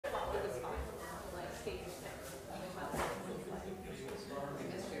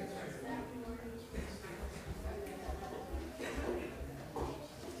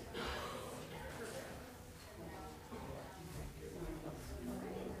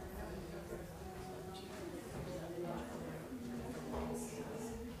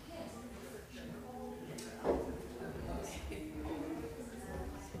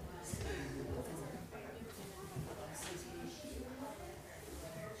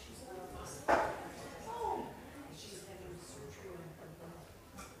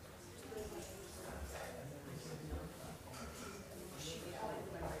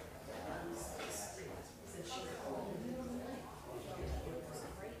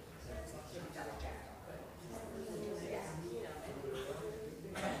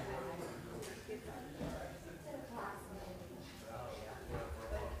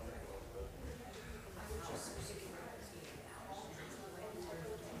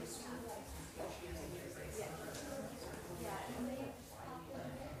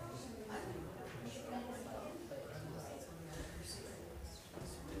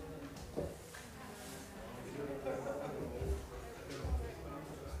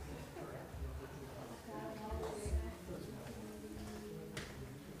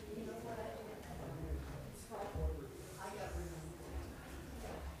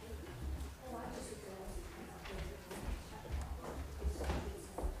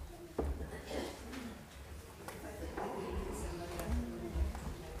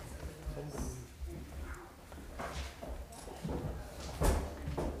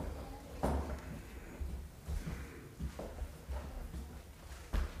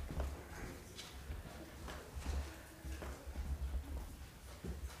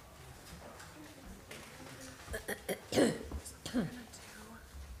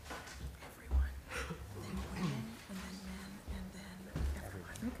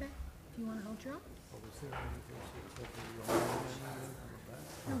You want to hold your own?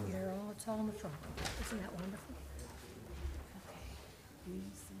 No, Carol, it's all in the front. Isn't that wonderful?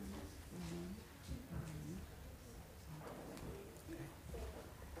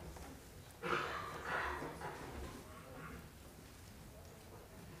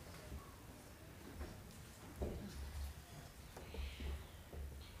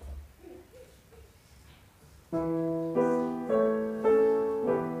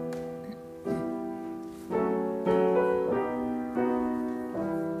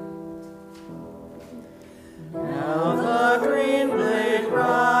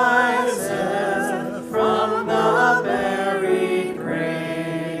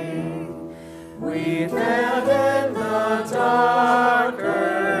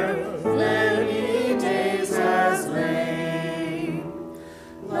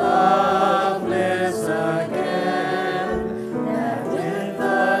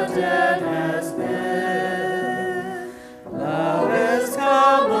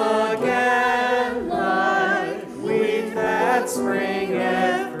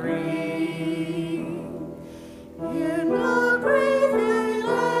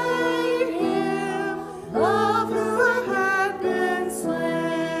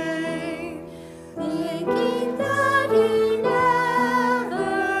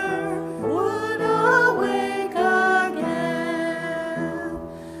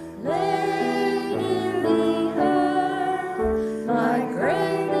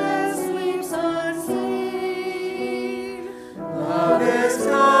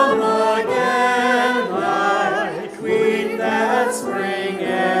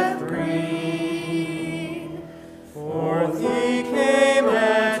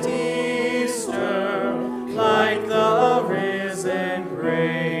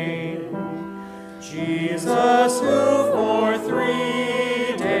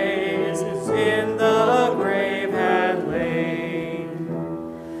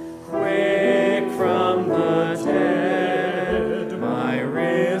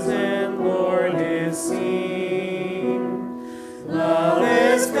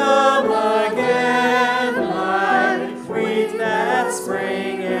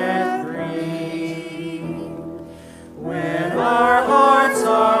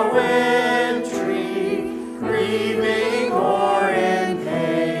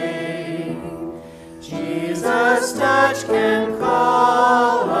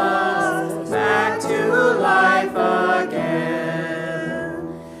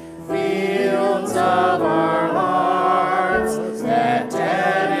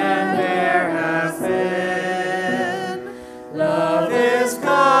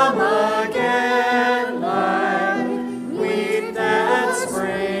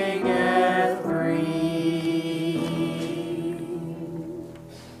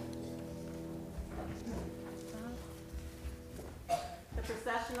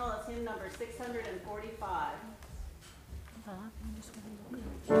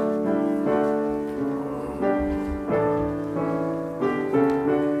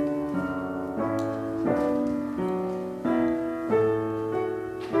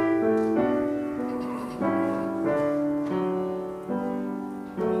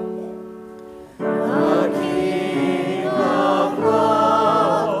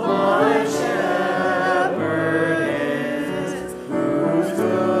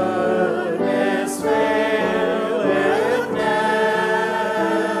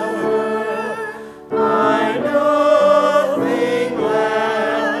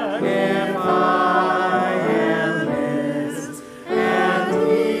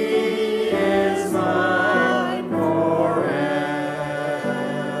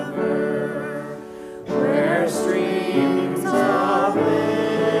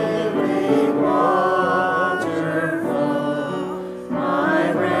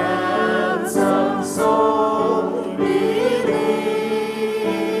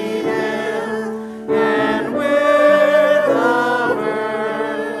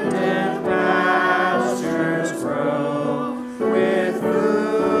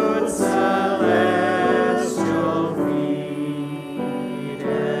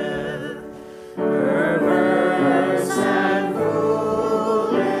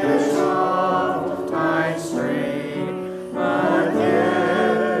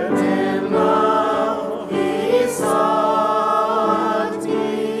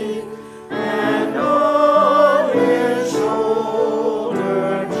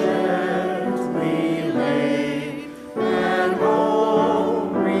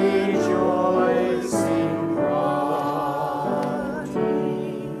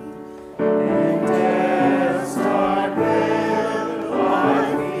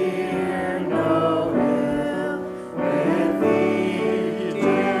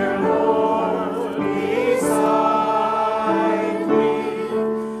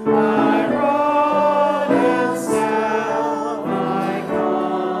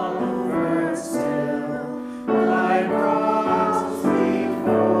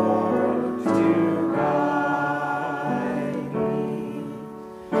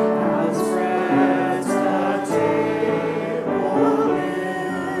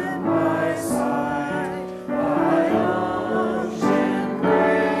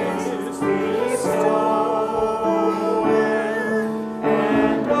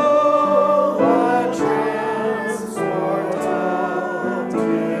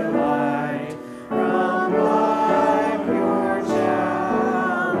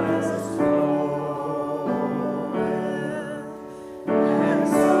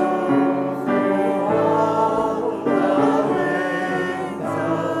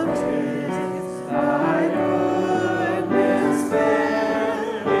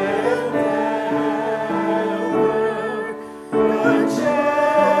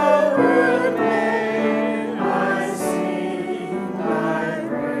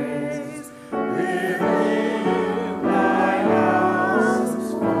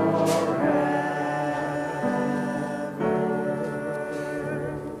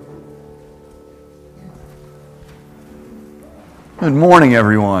 Good morning,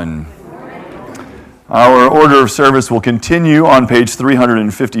 everyone. Our order of service will continue on page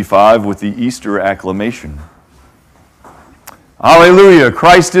 355 with the Easter acclamation. Alleluia,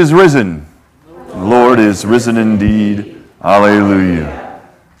 Christ is risen. The Lord is risen indeed. Alleluia.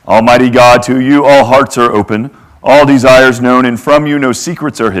 Almighty God, to you all hearts are open, all desires known, and from you no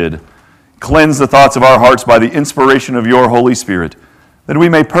secrets are hid. Cleanse the thoughts of our hearts by the inspiration of your Holy Spirit, that we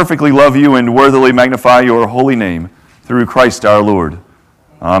may perfectly love you and worthily magnify your holy name, through Christ our Lord.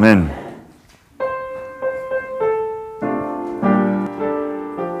 Amen.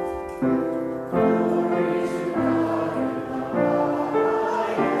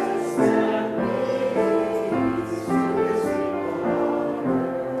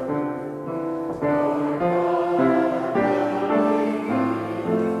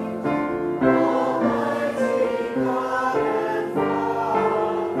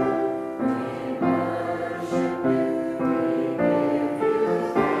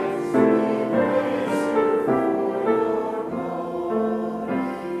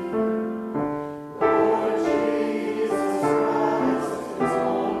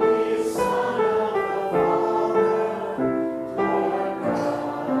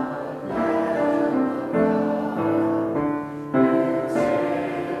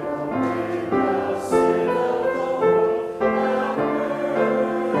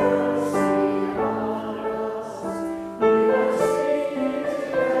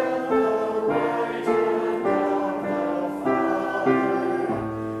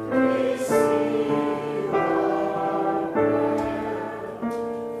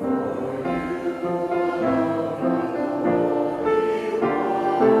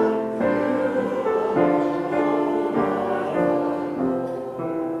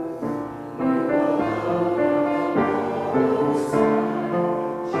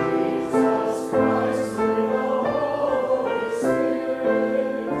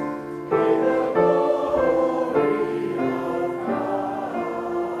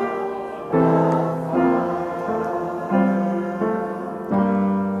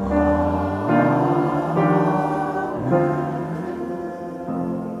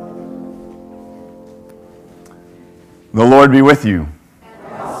 The Lord be with you.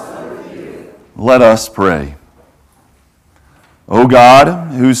 And also with you. Let us pray. O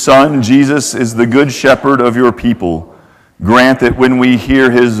God, whose Son Jesus is the good shepherd of your people, grant that when we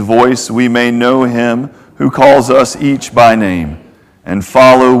hear his voice we may know him who calls us each by name, and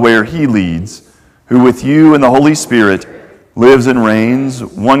follow where he leads, who with you and the Holy Spirit lives and reigns,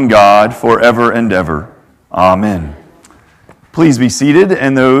 one God, forever and ever. Amen. Please be seated,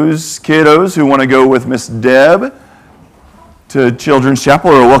 and those kiddos who want to go with Miss Deb to Children's Chapel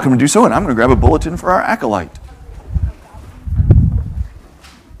are welcome to do so, and I'm going to grab a bulletin for our acolyte.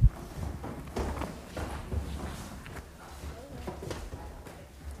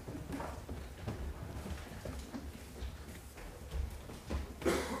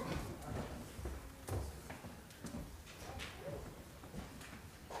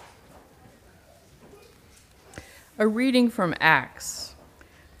 A reading from Acts.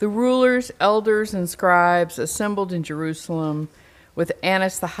 The rulers, elders, and scribes assembled in Jerusalem with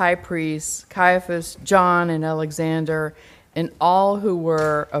Annas the high priest, Caiaphas, John, and Alexander, and all who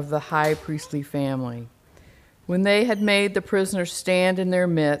were of the high priestly family. When they had made the prisoners stand in their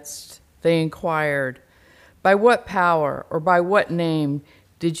midst, they inquired, "By what power or by what name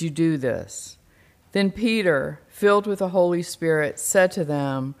did you do this?" Then Peter, filled with the Holy Spirit, said to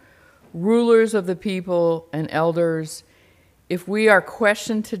them, "Rulers of the people and elders, if we are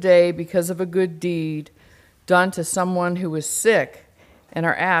questioned today because of a good deed done to someone who was sick and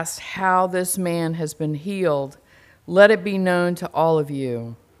are asked how this man has been healed, let it be known to all of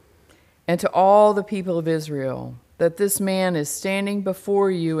you and to all the people of Israel that this man is standing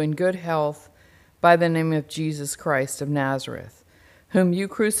before you in good health by the name of Jesus Christ of Nazareth, whom you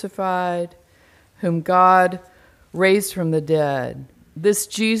crucified, whom God raised from the dead. This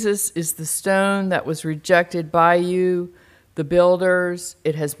Jesus is the stone that was rejected by you, the builders.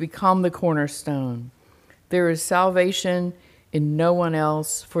 It has become the cornerstone. There is salvation in no one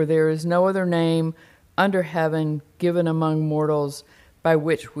else, for there is no other name under heaven given among mortals by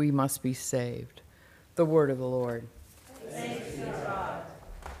which we must be saved." The word of the Lord. Thanks be to God.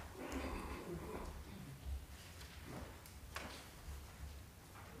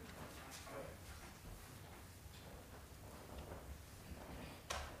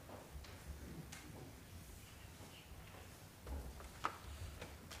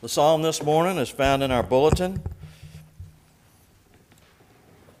 The psalm this morning is found in our bulletin,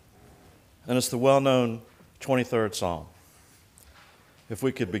 and it's the well-known 23rd Psalm. If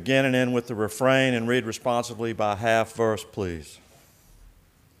we could begin and end with the refrain and read responsively by half verse, please.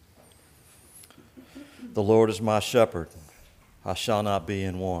 The Lord is my shepherd. I shall not be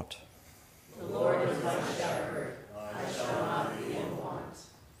in want. The Lord is my shepherd. I shall not be in want.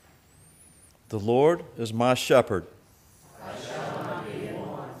 The Lord is my shepherd. I shall not be in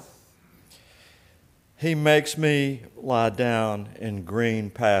want. He makes me lie down in green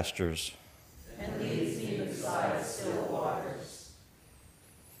pastures. And leads me beside still waters.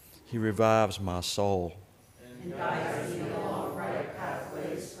 He revives my soul. And guides me along right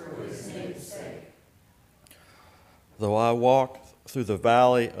pathways for his name's sake. Though I walk through the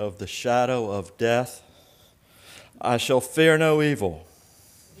valley of the shadow of death, I shall fear no evil.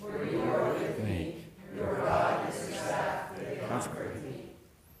 For you are with me. Your rod and your staff, they comfort me.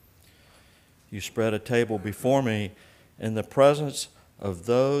 You spread a table before me in the presence of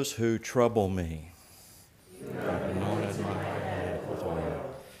those who trouble me. You have anointed my head with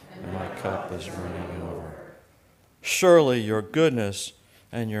oil, and my cup is running over. Surely your goodness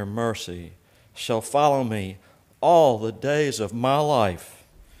and your mercy shall follow me all the days of my life,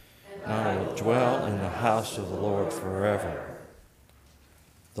 and I will dwell in the house of the Lord forever.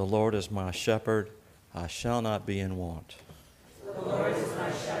 The Lord is my shepherd, I shall not be in want. The Lord is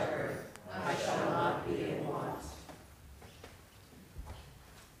my shepherd, I shall not be in want.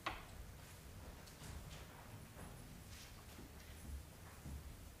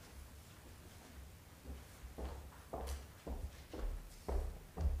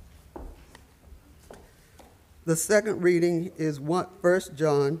 The second reading is 1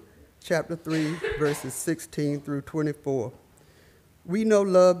 John chapter 3, verses 16 through 24. We know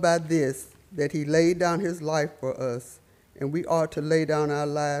love by this, that he laid down his life for us, and we ought to lay down our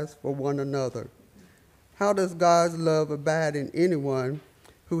lives for one another. How does God's love abide in anyone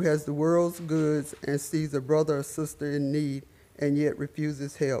who has the world's goods and sees a brother or sister in need and yet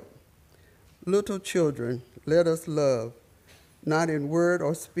refuses help? Little children, let us love, not in word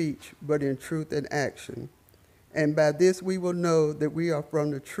or speech, but in truth and action. And by this we will know that we are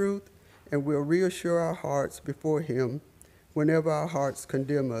from the truth and will reassure our hearts before him whenever our hearts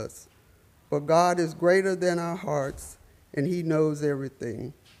condemn us. For God is greater than our hearts, and he knows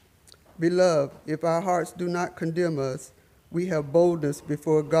everything. Beloved, if our hearts do not condemn us, we have boldness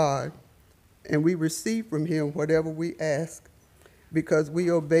before God, and we receive from him whatever we ask, because we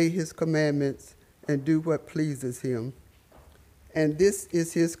obey his commandments and do what pleases him. And this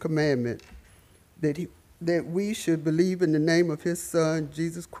is his commandment, that we should believe in the name of his Son,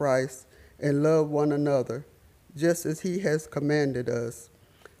 Jesus Christ, and love one another, just as he has commanded us.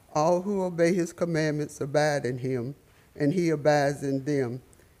 All who obey his commandments abide in him, and he abides in them.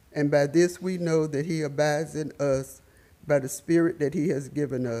 And by this we know that he abides in us, by the Spirit that he has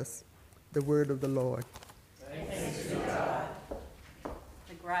given us. The word of the Lord. Thanks be to God.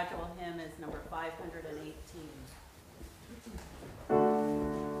 The gradual hymn is number 518.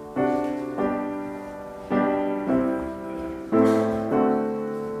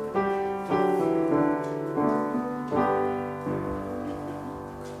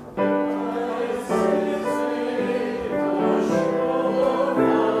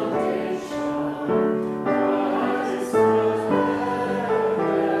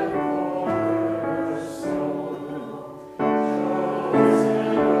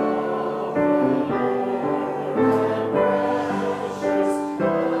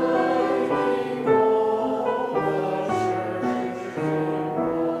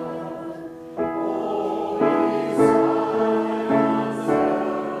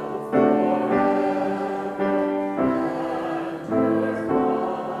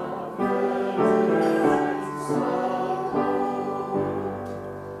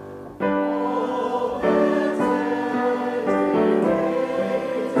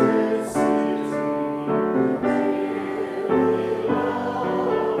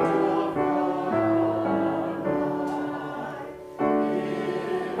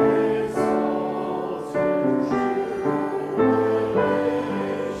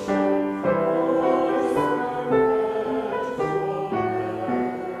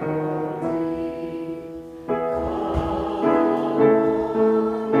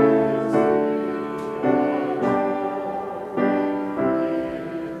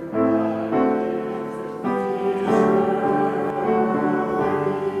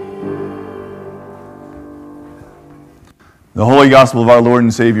 The Holy Gospel of our Lord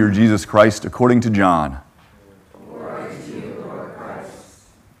and Savior Jesus Christ according to John. Glory to you, Lord Christ.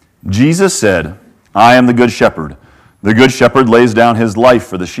 Jesus said, I am the good shepherd. The good shepherd lays down his life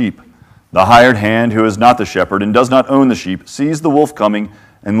for the sheep. The hired hand, who is not the shepherd and does not own the sheep, sees the wolf coming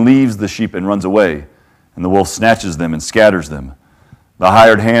and leaves the sheep and runs away. And the wolf snatches them and scatters them. The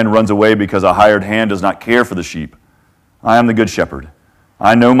hired hand runs away because a hired hand does not care for the sheep. I am the good shepherd.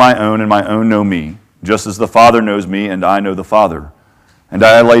 I know my own, and my own know me. just as the Father knows me and I know the Father. And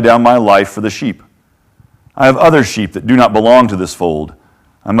I lay down my life for the sheep. I have other sheep that do not belong to this fold.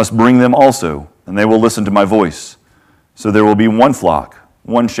 I must bring them also, and they will listen to my voice. So there will be one flock,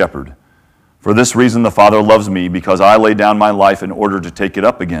 one shepherd. For this reason the Father loves me, because I lay down my life in order to take it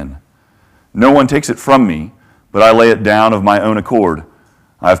up again. No one takes it from me, but I lay it down of my own accord.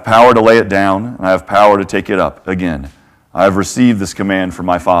 I have power to lay it down, and I have power to take it up again. I have received this command from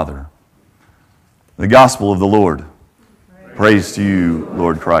my Father. The Gospel of the Lord. Praise to you,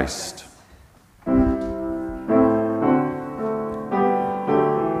 Lord Christ.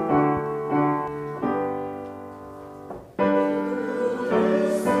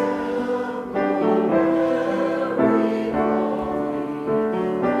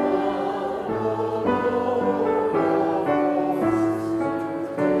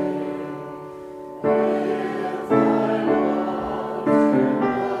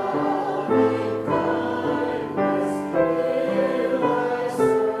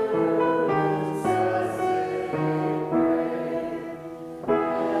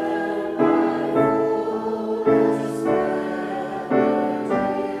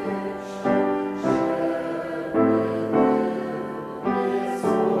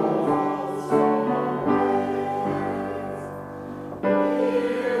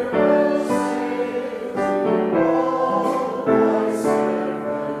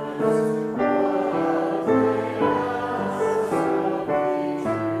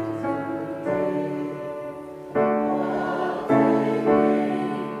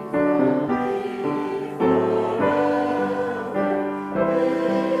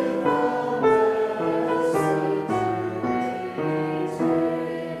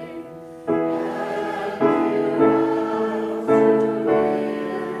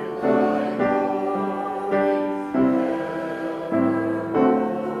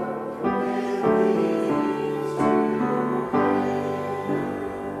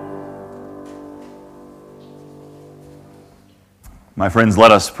 My friends, let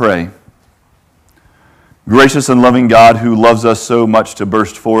us pray. Gracious and loving God, who loves us so much to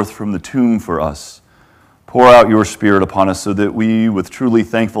burst forth from the tomb for us, pour out your Spirit upon us so that we, with truly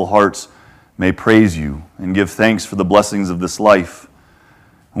thankful hearts, may praise you and give thanks for the blessings of this life.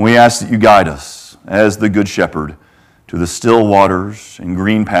 And we ask that you guide us, as the Good Shepherd, to the still waters and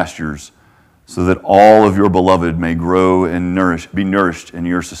green pastures, so that all of your beloved may grow and be nourished in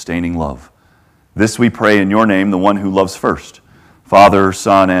your sustaining love. This we pray in your name, the one who loves first, Father,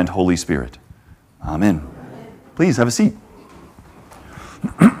 Son, and Holy Spirit. Amen. Please have a seat.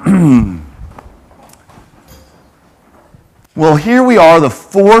 Well, here we are, the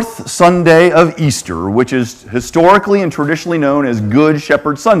fourth Sunday of Easter, which is historically and traditionally known as Good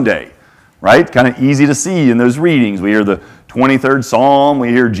Shepherd Sunday, right? Kind of easy to see in those readings. We hear the 23rd Psalm.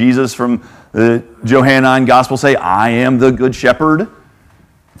 We hear Jesus from the Johannine Gospel say, I am the Good Shepherd.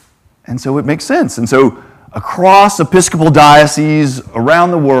 And so it makes sense. And so across Episcopal dioceses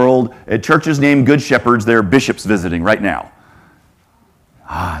around the world, at churches named Good Shepherds, there are bishops visiting right now.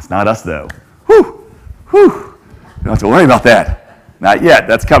 It's not us, though. Whew! You don't have to worry about that. Not yet.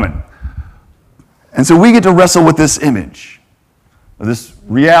 That's coming. And so we get to wrestle with this image, this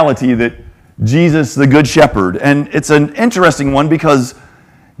reality that Jesus, the Good Shepherd, and it's an interesting one because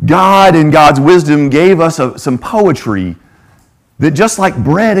God, in God's wisdom, gave us some poetry that just like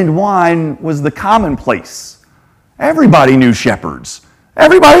bread and wine was the commonplace. Everybody knew shepherds.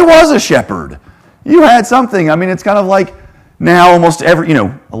 Everybody was a shepherd. You had something. I mean, it's kind of like now almost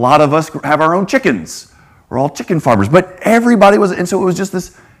a lot of us have our own chickens. We're all chicken farmers. But everybody was, and so it was just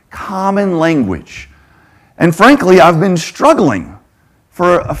this common language. And frankly, I've been struggling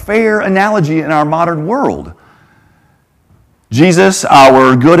for a fair analogy in our modern world. Jesus,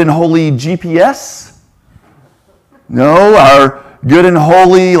 our good and holy GPS? No. Our good and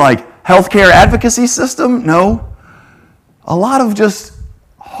holy, healthcare advocacy system? No. A lot of just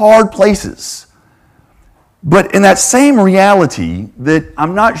hard places. But in that same reality that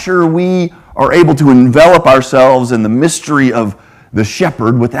I'm not sure we are able to envelop ourselves in the mystery of the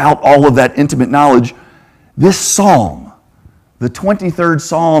shepherd without all of that intimate knowledge, this psalm, the 23rd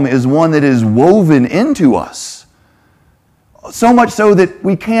Psalm, is one that is woven into us. So much so that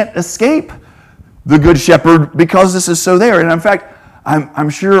we can't escape the Good Shepherd because this is so there. And in fact, I'm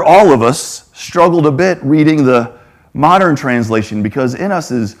sure all of us struggled a bit reading the modern translation because in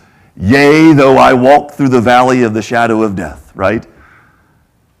us is, yea, though I walk through the valley of the shadow of death, right?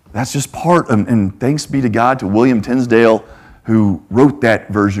 That's just part of, and thanks be to God, to William Tinsdale, who wrote that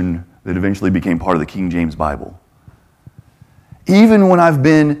version that eventually became part of the King James Bible. Even when I've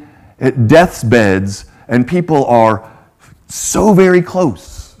been at death's beds and people are so very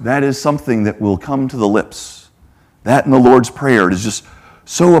close, that is something that will come to the lips. That and the Lord's Prayer, it is just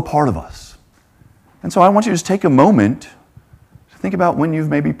so a part of us. And so I want you to just take a moment to think about when you've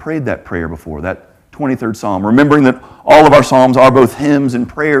maybe prayed that prayer before, that 23rd Psalm, remembering that all of our Psalms are both hymns and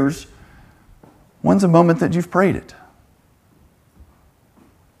prayers. When's a moment that you've prayed it?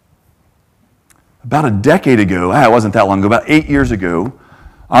 About a decade ago, it wasn't that long ago, about 8 years ago,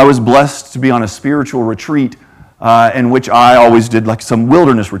 I was blessed to be on a spiritual retreat in which I always did like some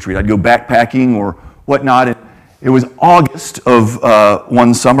wilderness retreat. I'd go backpacking or whatnot. And it was August of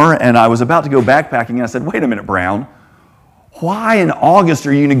one summer, and I was about to go backpacking, and I said, wait a minute, Brown. Why in August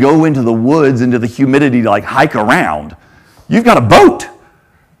are you going to go into the woods, into the humidity to like hike around? You've got a boat.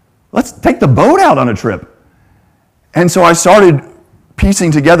 Let's take the boat out on a trip. And so I started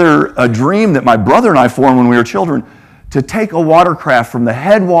piecing together a dream that my brother and I formed when we were children to take a watercraft from the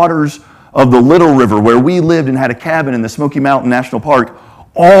headwaters of the Little River, where we lived and had a cabin in the Smoky Mountain National Park,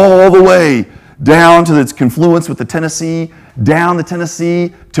 all the way down to its confluence with the Tennessee, down the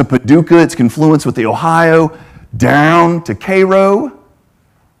Tennessee to Paducah, its confluence with the Ohio, down to Cairo,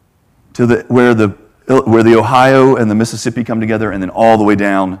 to where the Ohio and the Mississippi come together, and then all the way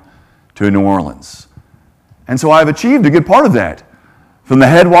down to New Orleans. And so I've achieved a good part of that. From the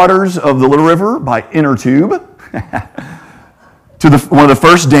headwaters of the Little River by inner tube to one of the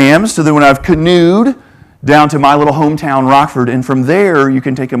first dams, to when I've canoed down to my little hometown, Rockford, and from there you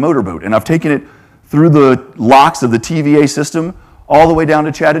can take a motorboat. And I've taken it through the locks of the TVA system all the way down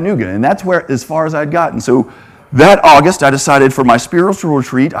to Chattanooga, and that's where as far as I'd gotten. So that August, I decided for my spiritual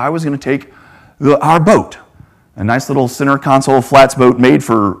retreat, I was going to take our boat, a nice little center console flats boat made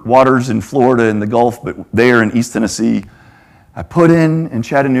for waters in Florida and the Gulf, but there in East Tennessee. I put in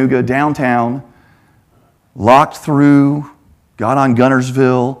Chattanooga, downtown, locked through, got on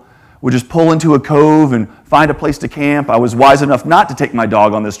Gunnersville, would just pull into a cove and find a place to camp. I was wise enough not to take my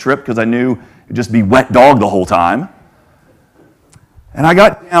dog on this trip because I knew it'd just be wet dog the whole time. And I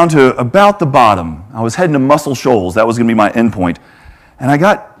got down to about the bottom. I was heading to Muscle Shoals. That was going to be my end point. And I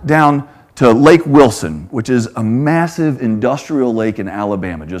got down to Lake Wilson, which is a massive industrial lake in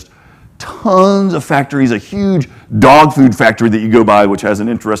Alabama, just tons of factories, a huge dog food factory that you go by, which has an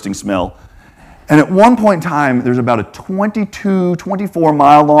interesting smell. And at one point in time, there's about a 22,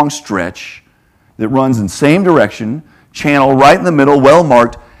 24-mile long stretch that runs in the same direction, channel right in the middle, well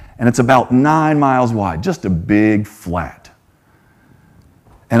marked, and it's about 9 miles wide, just a big flat.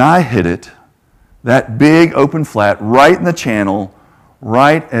 And I hit it, that big open flat, right in the channel,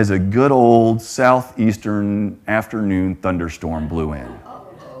 right as a good old southeastern afternoon thunderstorm blew in.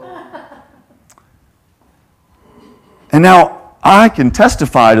 And now, I can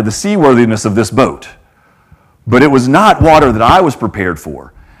testify to the seaworthiness of this boat, but it was not water that I was prepared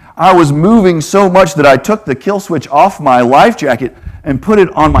for. I was moving so much that I took the kill switch off my life jacket and put it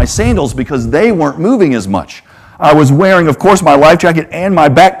on my sandals because they weren't moving as much. I was wearing, of course, my life jacket and my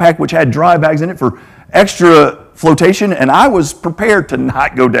backpack, which had dry bags in it for extra flotation, and I was prepared to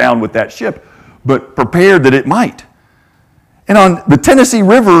not go down with that ship, but prepared that it might. And on the Tennessee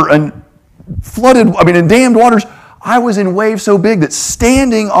River and in dammed waters, I was in waves so big that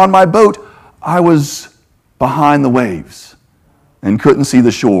standing on my boat, I was behind the waves and couldn't see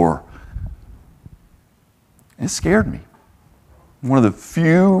the shore. It scared me. One of the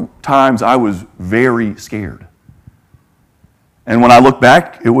few times I was very scared. And when I look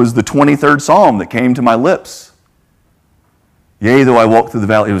back, it was the 23rd Psalm that came to my lips. Yea, though I walk through the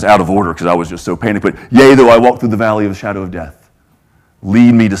valley, it was out of order because I was just so panicked, but yea, though I walk through the valley of the shadow of death,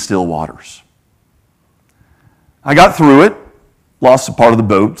 lead me to still waters. I got through it, lost a part of the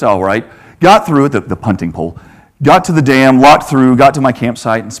boat, it's all right. Got through it, the punting pole, got to the dam, locked through, got to my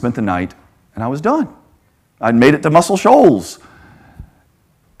campsite and spent the night, and I was done. I'd made it to Muscle Shoals,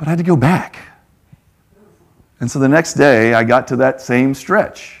 but I had to go back. And so the next day, I got to that same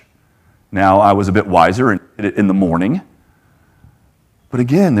stretch. Now, I was a bit wiser and did it in the morning, but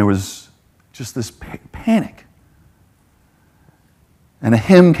again, there was just this panic. And a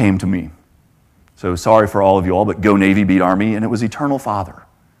hymn came to me. So sorry for all of you all, but Go Navy, Beat Army, and it was Eternal Father,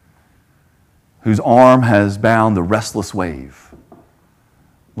 whose arm has bound the restless wave.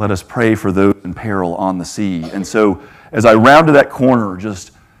 Let us pray for those in peril on the sea. And so as I rounded that corner, just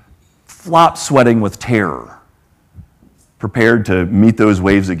flop sweating with terror, prepared to meet those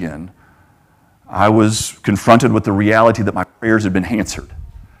waves again, I was confronted with the reality that my prayers had been answered,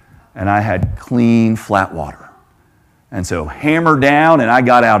 and I had clean, flat water. And so hammer down, and I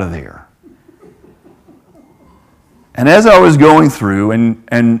got out of there. And as I was going through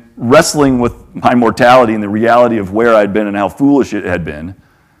and wrestling with my mortality and the reality of where I'd been and how foolish it had been,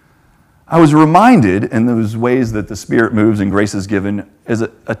 I was reminded in those ways that the Spirit moves and grace is given as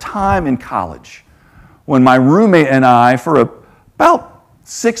a time in college when my roommate and I, for about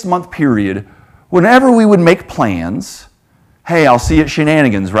 6-month period, whenever we would make plans, hey, I'll see you at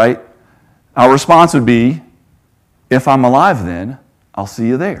Shenanigans, right? Our response would be, if I'm alive then, I'll see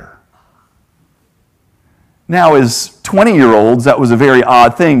you there. Now, as 20-year-olds, that was a very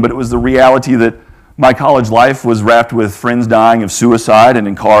odd thing, but it was the reality that my college life was wrapped with friends dying of suicide and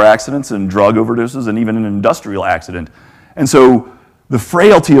in car accidents and drug overdoses and even an industrial accident. And so the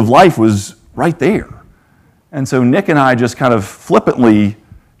frailty of life was right there. And so Nick and I just kind of flippantly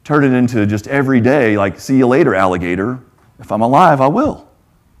turned it into just every day, like, see you later, alligator. If I'm alive, I will.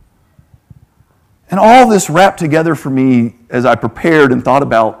 And all this wrapped together for me as I prepared and thought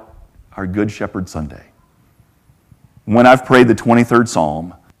about our Good Shepherd Sunday. When I've prayed the 23rd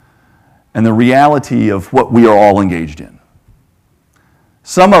Psalm and the reality of what we are all engaged in.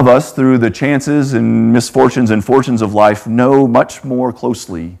 Some of us, through the chances and misfortunes and fortunes of life, know much more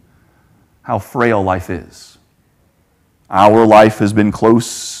closely how frail life is. Our life has been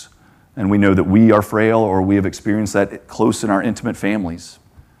close, and we know that we are frail, or we have experienced that close in our intimate families.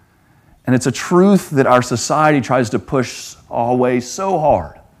 And it's a truth that our society tries to push away so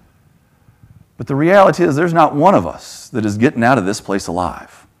hard. But the reality is there's not one of us that is getting out of this place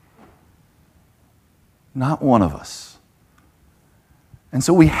alive. Not one of us. And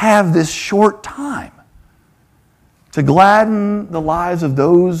so we have this short time to gladden the lives of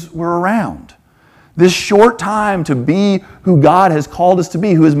those we're around. This short time to be who God has called us to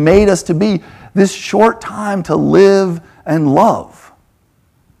be, who has made us to be. This short time to live and love.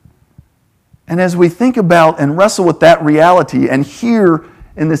 And as we think about and wrestle with that reality and hear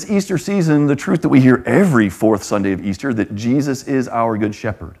in this Easter season the truth that we hear every fourth Sunday of Easter, that Jesus is our Good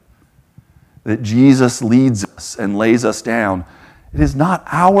Shepherd, that Jesus leads us and lays us down, it is not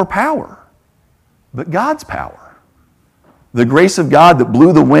our power, but God's power. The grace of God that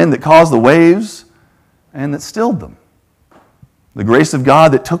blew the wind, that caused the waves, and that stilled them. The grace of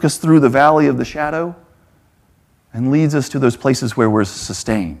God that took us through the valley of the shadow and leads us to those places where we're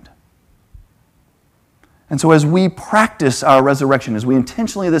sustained. And so as we practice our resurrection, as we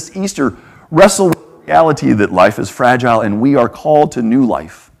intentionally this Easter wrestle with the reality that life is fragile and we are called to new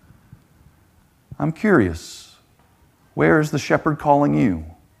life, I'm curious, where is the shepherd calling you?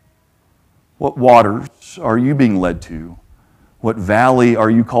 What waters are you being led to? What valley are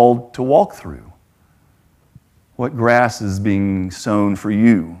you called to walk through? What grass is being sown for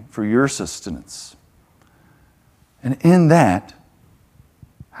you, for your sustenance? And in that,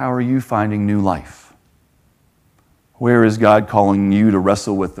 how are you finding new life? Where is God calling you to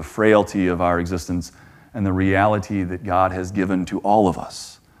wrestle with the frailty of our existence and the reality that God has given to all of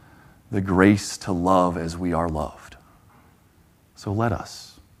us? The grace to love as we are loved. So let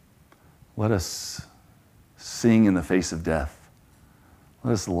us sing in the face of death.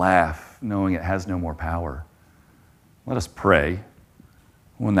 Let us laugh knowing it has no more power. Let us pray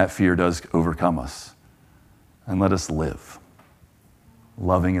when that fear does overcome us. And let us live,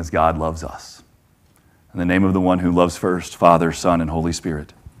 loving as God loves us. In the name of the one who loves first, Father, Son, and Holy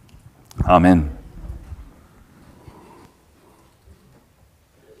Spirit. Amen.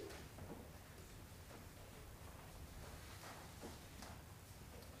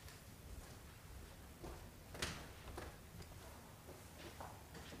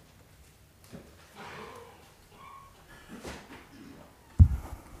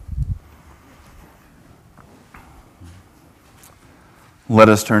 Let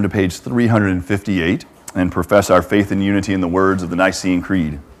us turn to page 358 and profess our faith and unity in the words of the Nicene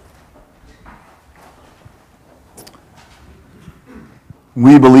Creed.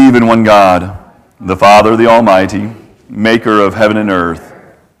 We believe in one God, the Father, the Almighty, maker of heaven and earth,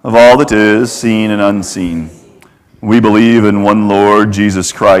 of all that is seen and unseen. We believe in one Lord,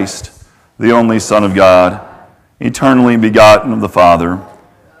 Jesus Christ, the only Son of God, eternally begotten of the Father,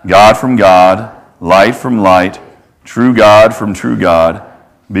 God from God, light from light, true God from true God,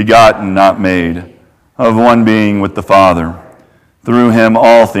 begotten, not made, of one being with the Father. Through him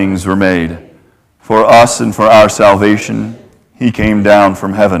all things were made. For us and for our salvation, he came down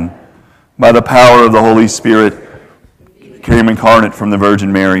from heaven. By the power of the Holy Spirit, came incarnate from the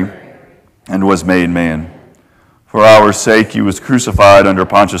Virgin Mary, and was made man. For our sake he was crucified under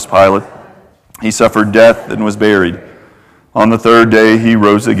Pontius Pilate. He suffered death and was buried. On the third day he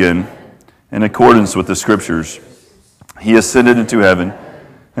rose again, in accordance with the Scriptures. He ascended into heaven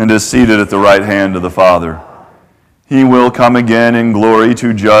and is seated at the right hand of the Father. He will come again in glory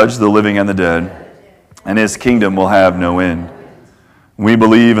to judge the living and the dead, and his kingdom will have no end. We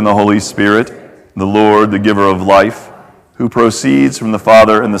believe in the Holy Spirit, the Lord, the giver of life, who proceeds from the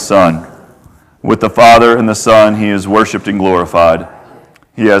Father and the Son, With the Father and the Son, he is worshiped and glorified.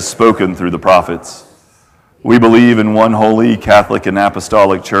 He has spoken through the prophets. We believe in one holy, Catholic, and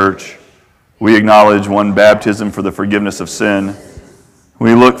Apostolic Church. We acknowledge one baptism for the forgiveness of sin.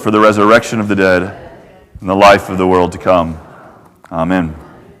 We look for the resurrection of the dead and the life of the world to come. Amen.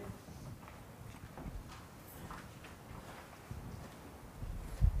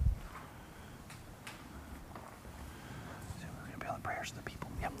 Prayers to the people.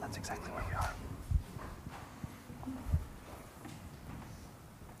 Yep, that's exactly where we are.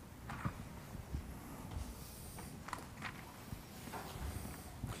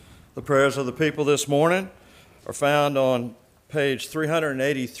 The prayers of the people this morning are found on page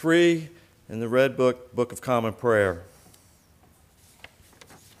 383 in the Red Book, Book of Common Prayer.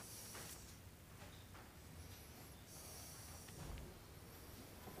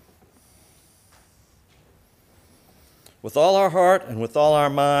 With all our heart and with all our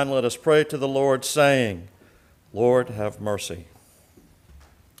mind, let us pray to the Lord, saying, Lord, have mercy.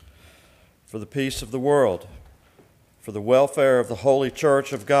 For the peace of the world, for the welfare of the Holy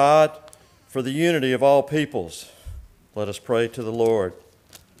Church of God, for the unity of all peoples, let us pray to the Lord.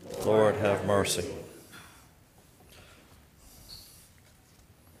 Lord, have mercy.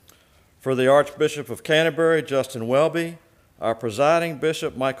 For the Archbishop of Canterbury, Justin Welby, our presiding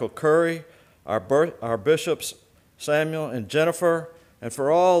bishop, Michael Curry, our bishops, Samuel and Jennifer, and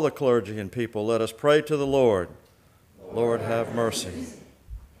for all the clergy and people, let us pray to the Lord. Lord, have mercy.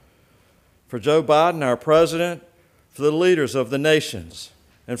 For Joe Biden, our president, for the leaders of the nations,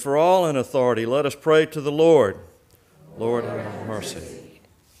 and for all in authority, let us pray to the Lord. Lord, have mercy.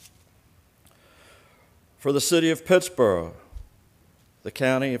 For the city of Pittsburgh, the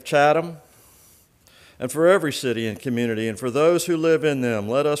county of Chatham, and for every city and community, and for those who live in them,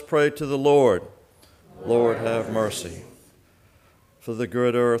 let us pray to the Lord. Lord, have mercy. For the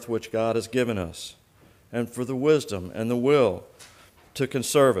good earth which God has given us, and for the wisdom and the will to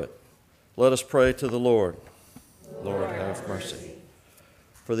conserve it, let us pray to the Lord. Lord, have mercy.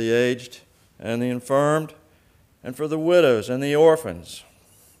 For the aged and the infirmed, and for the widows and the orphans,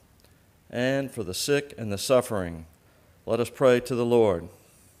 and for the sick and the suffering, let us pray to the Lord.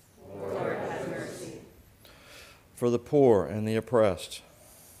 Lord, have mercy. For the poor and the oppressed,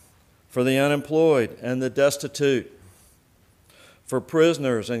 for the unemployed and the destitute, for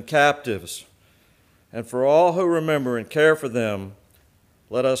prisoners and captives, and for all who remember and care for them,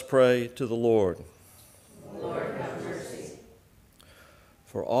 let us pray to the Lord. Lord, have mercy.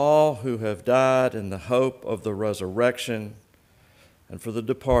 For all who have died in the hope of the resurrection, and for the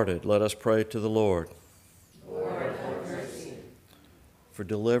departed, let us pray to the Lord. Lord, have mercy. For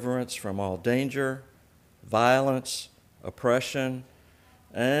deliverance from all danger, violence, oppression,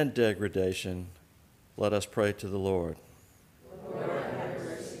 and degradation, let us pray to the Lord. Lord, have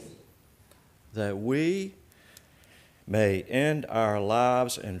mercy. That we may end our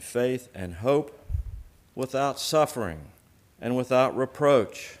lives in faith and hope without suffering and without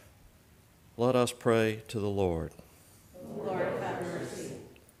reproach, let us pray to the Lord. Lord, have mercy.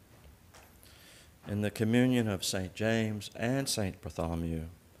 In the communion of St. James and St. Bartholomew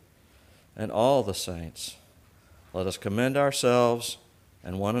and all the saints, let us commend ourselves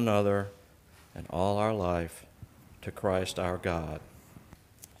and one another and all our life to Christ our God.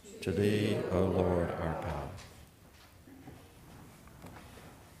 To thee, O Lord, our God.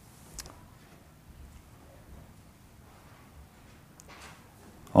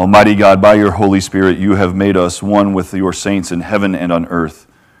 Almighty God, by your Holy Spirit, you have made us one with your saints in heaven and on earth.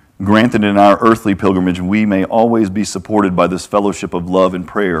 Grant that in our earthly pilgrimage we may always be supported by this fellowship of love and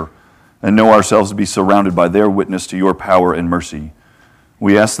prayer, and know ourselves to be surrounded by their witness to your power and mercy.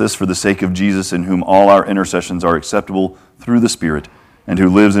 We ask this for the sake of Jesus, in whom all our intercessions are acceptable through the Spirit, and who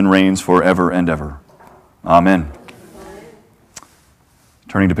lives and reigns forever and ever. Amen.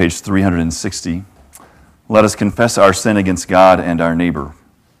 Turning to page 360, let us confess our sin against God and our neighbor.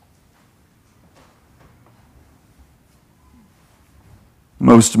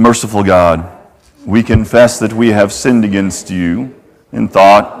 Most merciful God, we confess that we have sinned against you in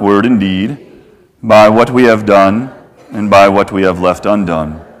thought, word, and deed, by what we have done and by what we have left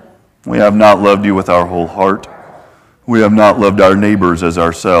undone. We have not loved you with our whole heart. We have not loved our neighbors as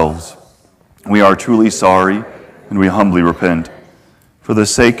ourselves. We are truly sorry, and we humbly repent. For the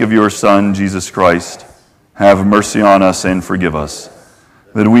sake of your Son, Jesus Christ, have mercy on us and forgive us,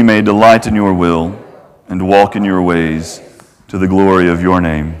 that we may delight in your will and walk in your ways, to the glory of your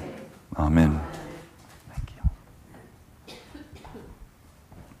name. Amen. Thank you.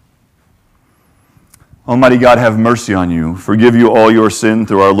 Almighty God, have mercy on you, forgive you all your sin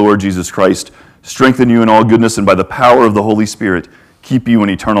through our Lord Jesus Christ, strengthen you in all goodness, and by the power of the Holy Spirit, keep you in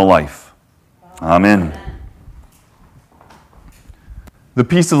eternal life. Amen. The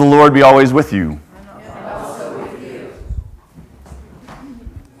peace of the Lord be always with you.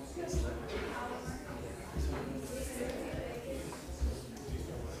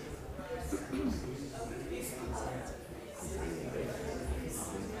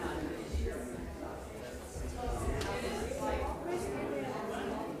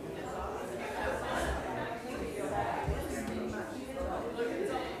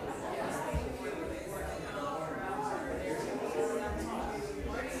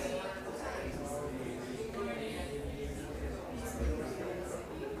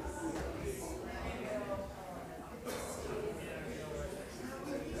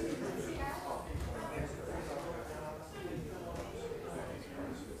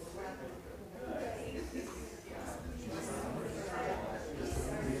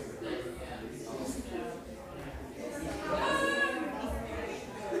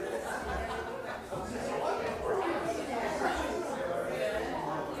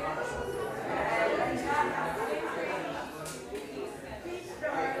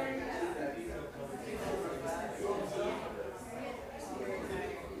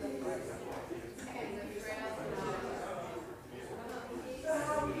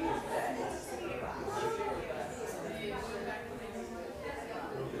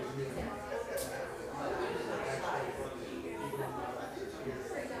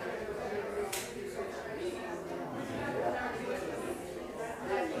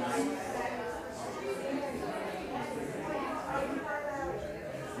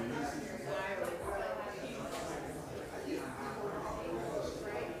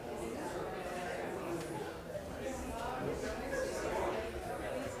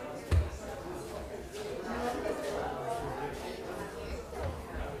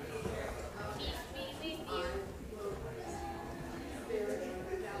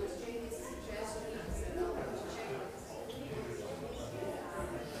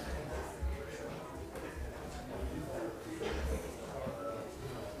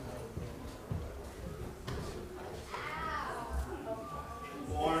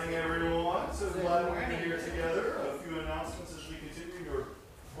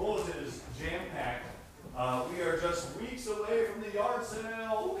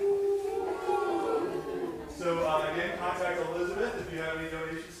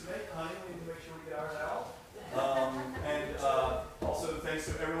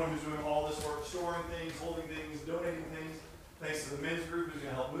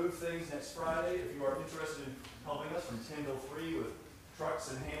 Next Friday, if you are interested in helping us from 10 till 3 with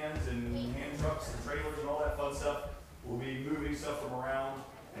trucks and hands and hand trucks and trailers and all that fun stuff, we'll be moving stuff from around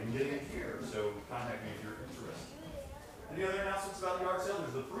and getting it here. So contact me if you're interested. Any other announcements about the yard sale?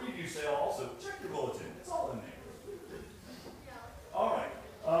 There's the preview sale also. Check your bulletin. It's all in there. All right.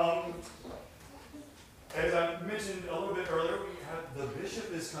 As I mentioned a little bit earlier, we have the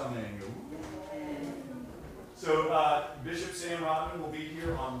bishop is coming. So Bishop Sam Rodman will be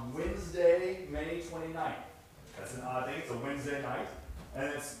here on Wednesday, May 29th. That's an odd thing. It's a Wednesday night. And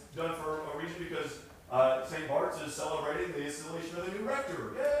it's done for a reason because St. Bart's is celebrating the installation of the new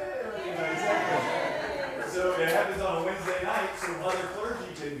rector. Yay! So it happens on a Wednesday night, so other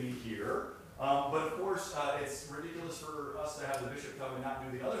clergy can be here. But of course, it's ridiculous for us to have the bishop come and not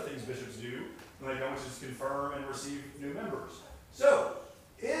do the other things bishops do, when they come, which is confirm and receive new members. So,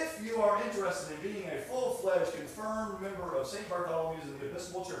 if you are interested in being a full-fledged, confirmed member of St. Bartholomew's in the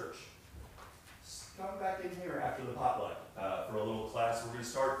Episcopal Church, come back in here after the potluck for a little class. We're going to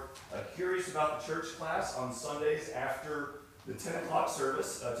start Curious About the Church class on Sundays after the 10 o'clock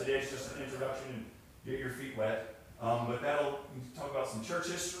service. Today's just an introduction and get your feet wet. But that'll talk about some church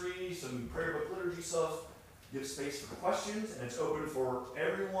history, some prayer book liturgy stuff, give space for questions, and it's open for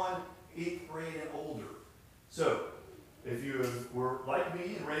everyone 8th grade and older. So, if you were like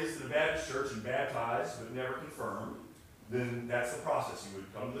me and raised in a Baptist church and baptized but never confirmed, then that's the process. You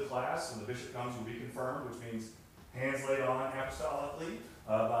would come to the class, when the bishop comes, you'll be confirmed, which means hands laid on apostolically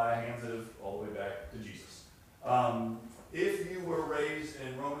by hands that have all the way back to Jesus. If you were raised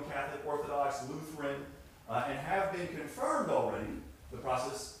in Roman Catholic, Orthodox, Lutheran, and have been confirmed already, the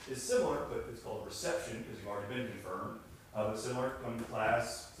process is similar, but it's called reception because you've already been confirmed. But similar, come to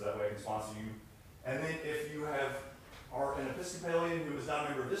class, so that way I can sponsor you. And then if you are an Episcopalian who is not a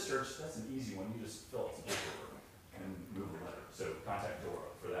member of this church, that's an easy one. You just fill out the paperwork and move the letter. So contact Dora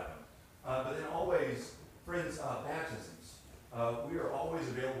for that one. But then always, friends, baptisms. We are always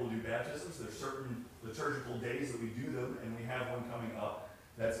available to do baptisms. There's certain liturgical days that we do them, and we have one coming up.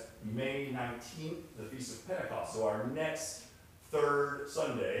 That's May 19th, the Feast of Pentecost. So our next third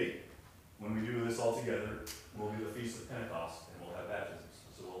Sunday, when we do this all together, will be the Feast of Pentecost, and we'll have baptisms.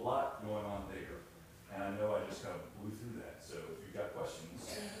 So we'll a lot going on there. And I know I just kind of blew through that. So if you've got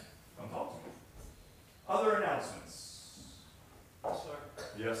questions, come talk to me. Other announcements? Sir.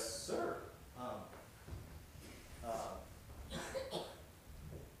 Yes, sir.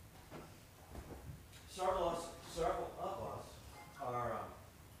 Several of us are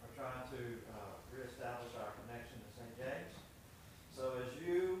trying to reestablish our connection to St. James. So as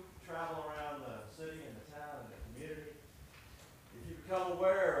you travel around the city and the town and the community, if you become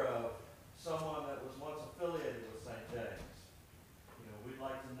aware of someone that was once affiliated with St. James, we'd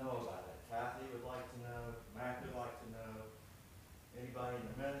like to know about it. Kathy would like to know, Mac would like to know, anybody in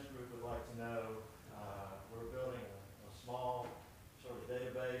the men's group would like to know. We're building a small sort of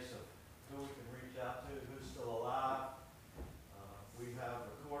database of who we can reach out to, who's still alive. We have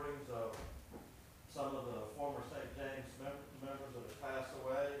recordings of some of the former St. James members that have passed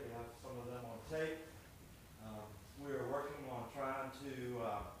away. We have some of them on tape. We are working on trying to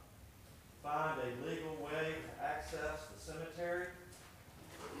find a legal way to access the cemetery.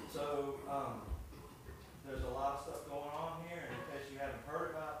 So there's a lot of stuff going on here, and in case you haven't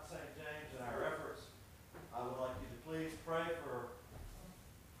heard about St. James and our efforts, I would like you to please pray for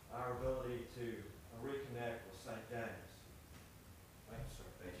our ability to reconnect with St. James. Thank you, sir.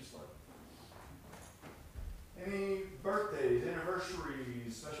 Thank you, sir. Any birthdays,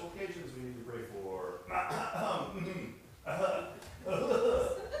 anniversaries, special occasions we need to pray for?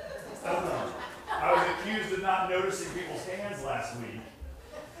 I was accused of not noticing people's hands last week.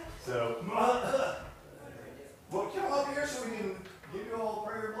 So, well, come up here so we can give you all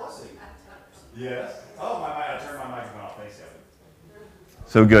prayer and blessing. Yes. Oh, I turned my microphone off. Thanks, Kevin.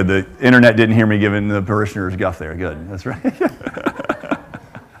 So good. The internet didn't hear me giving the parishioners guff there. Good. That's right.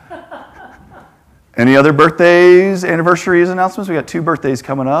 Any other birthdays, anniversaries, announcements? We got 2 birthdays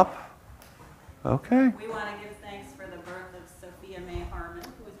coming up. Okay. We want to give thanks for the birth of Sophia May Harmon,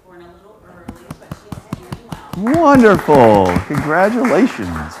 who was born a little early, but she's doing well. Wonderful.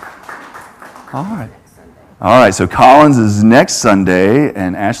 Congratulations. All right. All right. So Collins is next Sunday,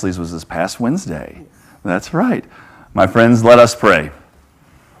 and Ashley's was this past Wednesday. That's right. My friends, let us pray.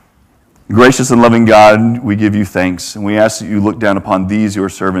 Gracious and loving God, we give you thanks, and we ask that you look down upon these, your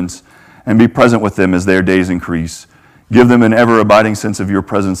servants, and be present with them as their days increase. Give them an ever-abiding sense of your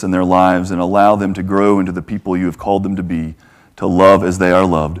presence in their lives, and allow them to grow into the people you have called them to be, to love as they are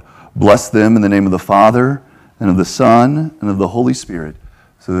loved. Bless them in the name of the Father, and of the Son, and of the Holy Spirit,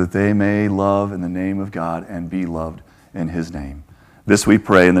 so that they may love in the name of God and be loved in his name. This we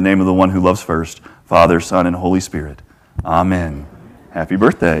pray in the name of the one who loves first, Father, Son, and Holy Spirit. Amen. Happy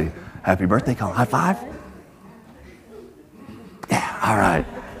birthday. Happy birthday, Colin. High five. Yeah, all right.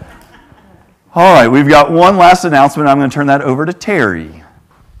 All right, we've got one last announcement. I'm going to turn that over to Terry.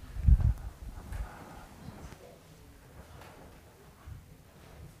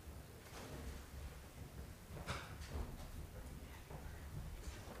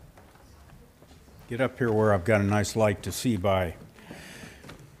 Get up here where I've got a nice light to see by.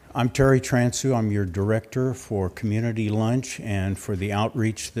 I'm Terry Transu. I'm your director for Community Lunch and for the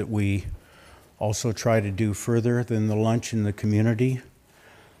outreach that we also try to do further than the lunch in the community.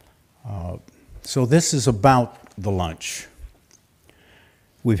 So this is about the lunch.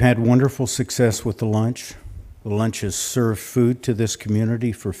 We've had wonderful success with the lunch. The lunch has served food to this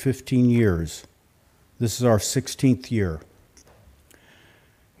community for 15 years. This is our 16th year.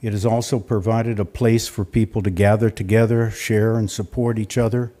 It has also provided a place for people to gather together, share, and support each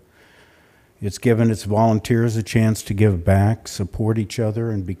other. It's given its volunteers a chance to give back, support each other,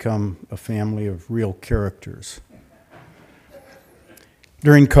 and become a family of real characters.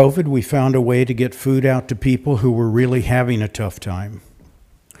 During COVID, we found a way to get food out to people who were really having a tough time.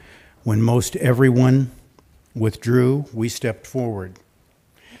 When most everyone withdrew, we stepped forward.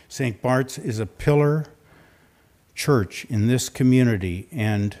 St. Bart's is a pillar church in this community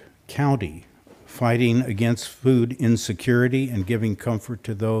and county, fighting against food insecurity and giving comfort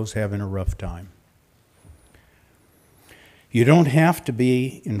to those having a rough time. You don't have to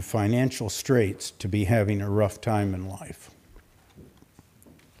be in financial straits to be having a rough time in life.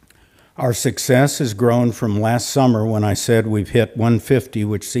 Our success has grown from last summer when I said we've hit 150,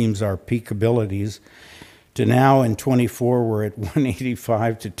 which seems our peak abilities, to now in 24 we're at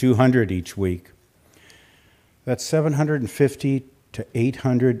 185 to 200 each week. That's 750 to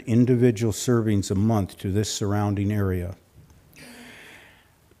 800 individual servings a month to this surrounding area.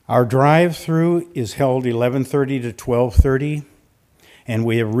 Our drive-through is held 11:30 to 12:30, and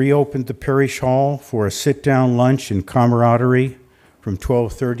we have reopened the parish hall for a sit-down lunch and camaraderie from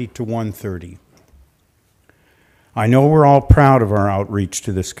 12:30 to 1:30. I know we're all proud of our outreach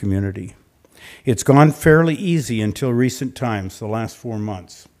to this community. It's gone fairly easy until recent times, the last 4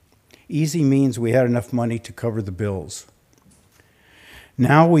 months. Easy means we had enough money to cover the bills.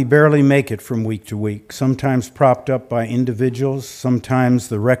 Now we barely make it from week to week, sometimes propped up by individuals, sometimes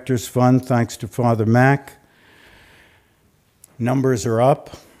the Rector's Fund, thanks to Father Mack. Numbers are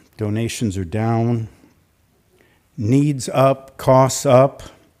up, donations are down, needs up, costs up,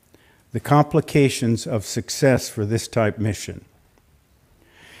 the complications of success for this type mission.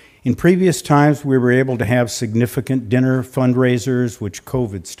 In previous times, we were able to have significant dinner fundraisers, which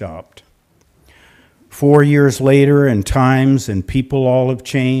COVID stopped. 4 years later, and times and people all have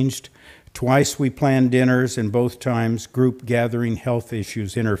changed. Twice we planned dinners, and both times group gathering health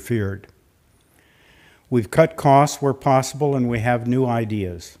issues interfered. We've cut costs where possible, and we have new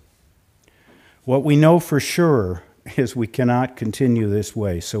ideas. What we know for sure is we cannot continue this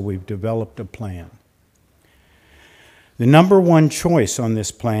way, so we've developed a plan. The number one choice on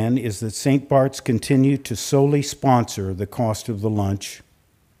this plan is that St. Bart's continue to solely sponsor the cost of the lunch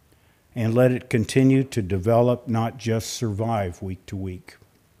and let it continue to develop, not just survive week to week.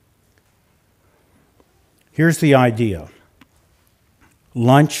 Here's the idea.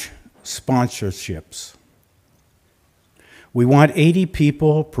 Lunch sponsorships. We want 80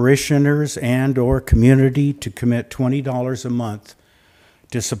 people, parishioners, and or community to commit $20 a month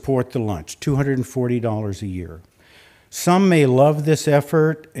to support the lunch, $240 a year. Some may love this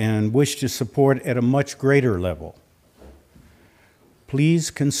effort and wish to support at a much greater level. Please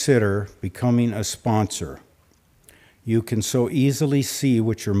consider becoming a sponsor. You can so easily see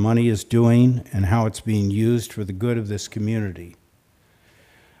what your money is doing and how it's being used for the good of this community.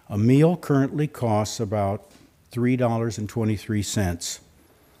 A meal currently costs about $3.23.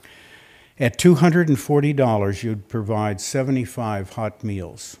 At $240, you'd provide 75 hot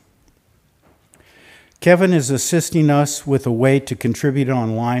meals. Kevin is assisting us with a way to contribute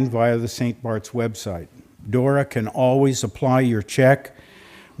online via the St. Bart's website. Dora can always apply your check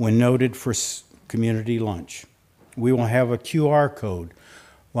when noted for community lunch. We will have a QR code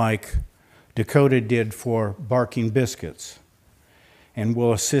like Dakota did for Barking Biscuits, and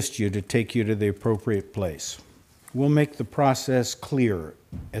we'll assist you to take you to the appropriate place. We'll make the process clear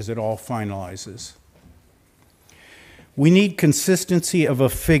as it all finalizes. We need consistency of a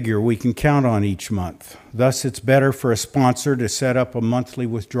figure we can count on each month. Thus, it's better for a sponsor to set up a monthly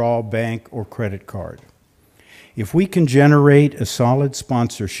withdrawal bank or credit card. If we can generate a solid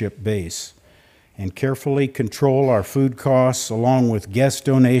sponsorship base and carefully control our food costs along with guest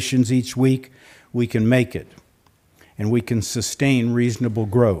donations each week, we can make it, and we can sustain reasonable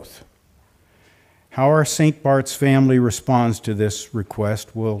growth. How our St. Bart's family responds to this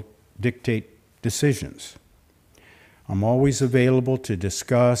request will dictate decisions. I'm always available to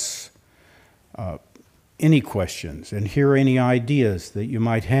discuss any questions and hear any ideas that you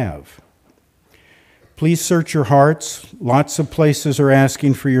might have. Please search your hearts. Lots of places are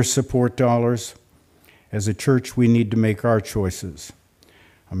asking for your support dollars. As a church, we need to make our choices.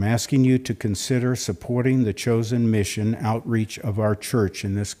 I'm asking you to consider supporting the chosen mission outreach of our church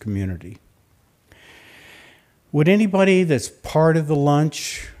in this community. Would anybody that's part of the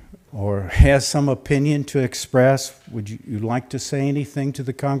lunch or has some opinion to express, would you like to say anything to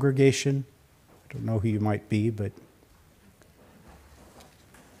the congregation? I don't know who you might be, but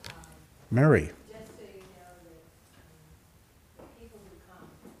Mary. Just so you know that the people who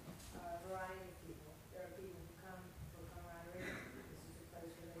come are a variety of people. There are people who come for camaraderie. This is a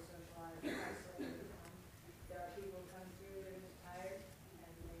place where they socialize. There are people who come through, they're just tired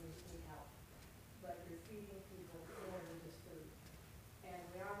and they need help. But you're feeding people more than just food. And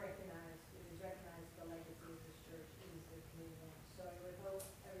we are recognized, it is recognized the legacy of this church is the community. So I would hope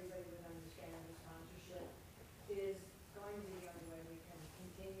everybody would understand the sponsorship is going to be the only way we can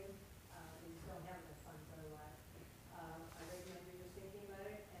continue. We just don't have enough funds otherwise. I recommend you just thinking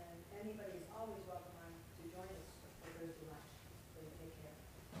about it, and anybody is always welcome to join us for Thursday lunch. So take care.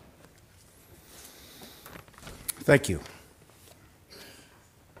 Thank you.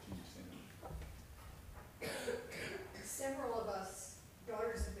 Several of us,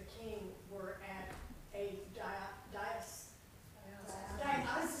 Daughters of the King, were at a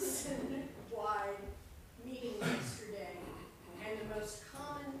diocesan-wide meeting yesterday, and the most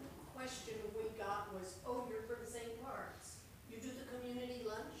common question we got was, "Oh, you're from St. Bart's. You do the community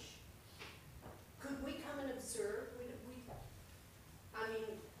lunch? Could we come and observe?" I mean,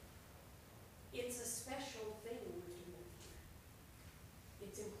 it's a special thing we're doing here.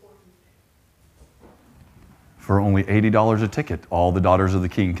 It's important. For only $80 a ticket, all the Daughters of the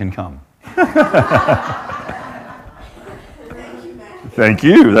King can come. Thank you, Matt. Thank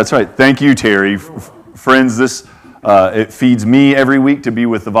you. That's right. Thank you, Terry. Friends, this it feeds me every week to be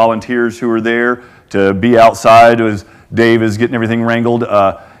with the volunteers who are there, to be outside as Dave is getting everything wrangled.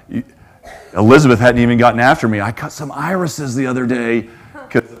 Elizabeth hadn't even gotten after me. I cut some irises the other day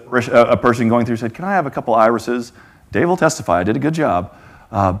because a person going through said, "Can I have a couple irises?" Dave will testify, I did a good job.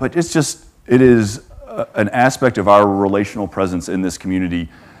 But it is an aspect of our relational presence in this community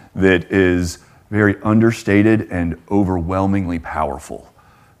that is very understated and overwhelmingly powerful.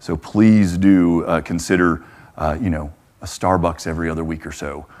 So please do consider, a Starbucks every other week or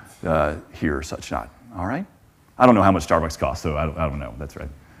so here or such not. All right? I don't know how much Starbucks costs, so I don't know. That's right.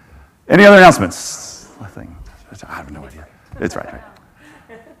 Any other announcements? Nothing. I have no idea. It's right.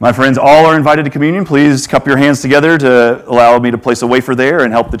 My friends, all are invited to communion. Please cup your hands together to allow me to place a wafer there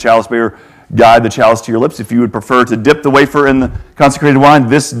and help the chalice bearer guide the chalice to your lips. If you would prefer to dip the wafer in the consecrated wine,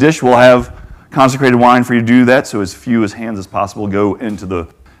 this dish will have consecrated wine for you to do that, so as few hands as possible go into the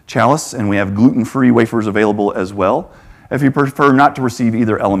chalice. And we have gluten-free wafers available as well. If you prefer not to receive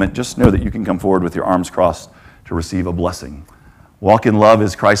either element, just know that you can come forward with your arms crossed to receive a blessing. Walk in love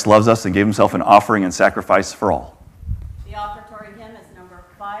as Christ loves us and gave himself an offering and sacrifice for all. The offertory hymn is number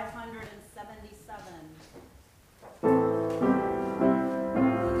 577.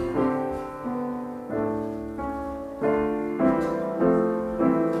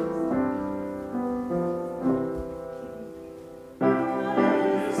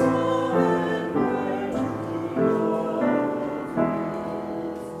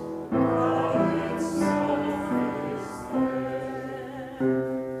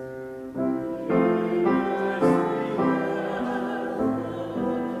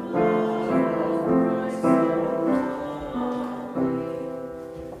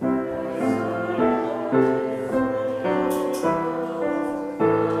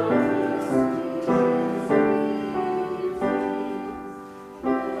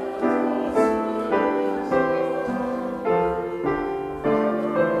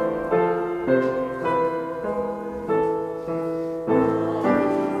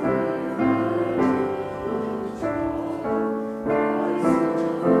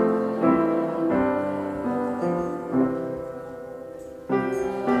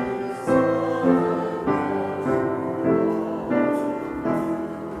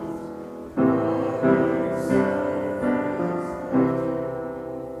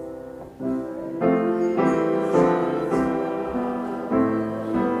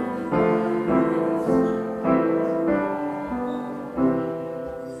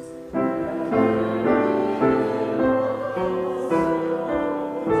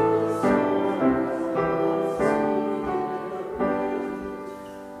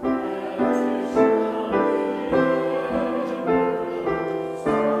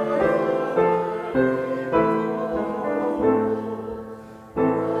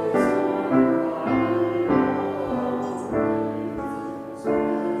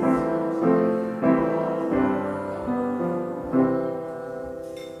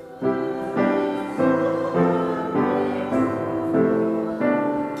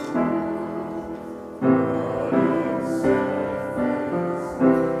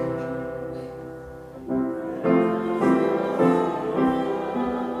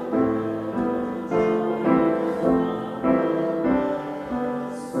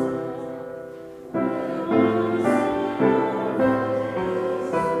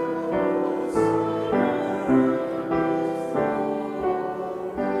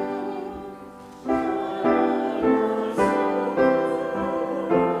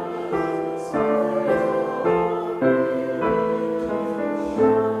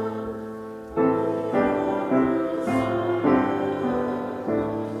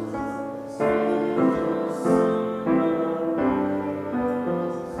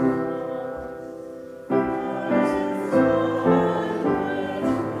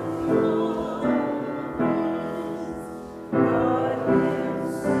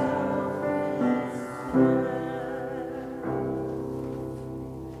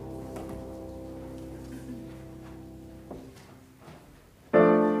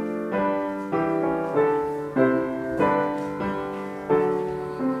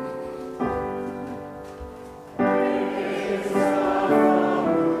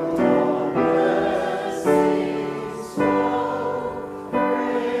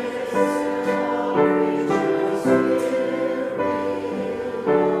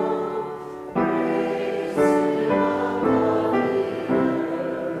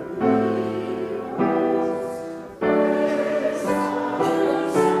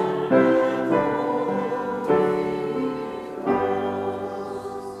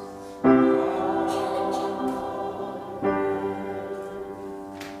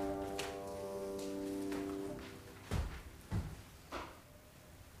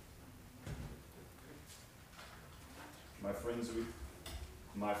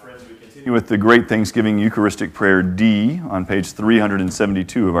 My friends, we continue with the Great Thanksgiving Eucharistic Prayer D on page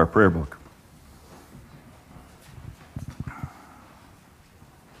 372 of our prayer book.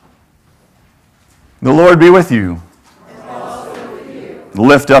 The Lord be with you. And also with you.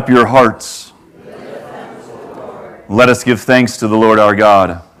 Lift up your hearts. Let us give thanks to the Lord our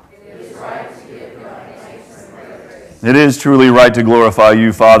God. It is right to give God thanks and praise. It is truly right to glorify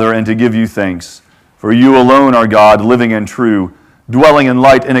you, Father, and to give you thanks. For you alone are God, living and true, dwelling in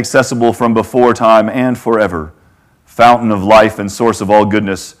light inaccessible from before time and forever. Fountain of life and source of all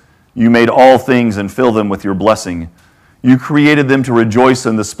goodness, you made all things and fill them with your blessing. You created them to rejoice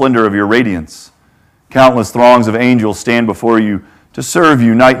in the splendor of your radiance. Countless throngs of angels stand before you to serve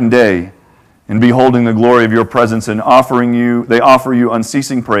you night and day. And beholding the glory of your presence and they offer you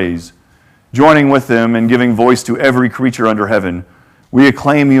unceasing praise. Joining with them and giving voice to every creature under heaven, we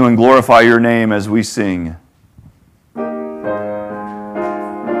acclaim you and glorify your name as we sing.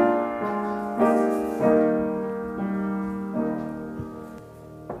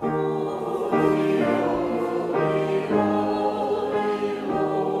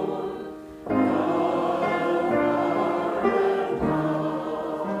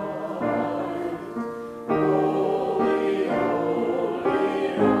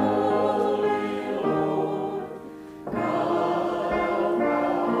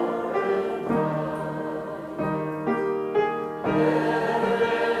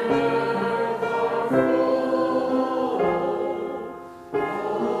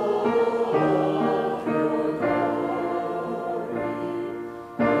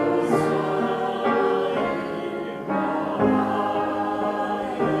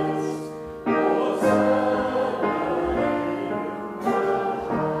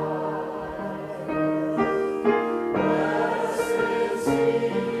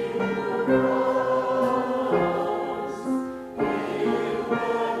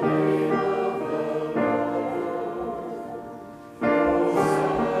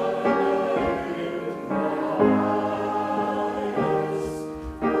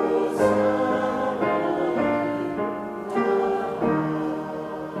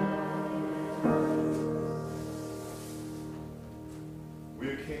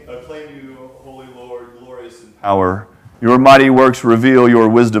 Power. Your mighty works reveal your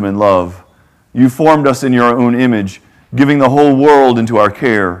wisdom and love. You formed us in your own image, giving the whole world into our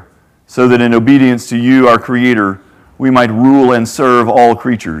care, so that in obedience to you, our Creator, we might rule and serve all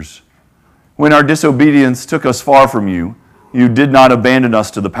creatures. When our disobedience took us far from you, you did not abandon us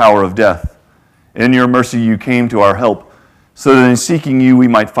to the power of death. In your mercy you came to our help, so that in seeking you we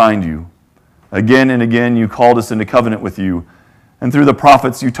might find you. Again and again you called us into covenant with you, and through the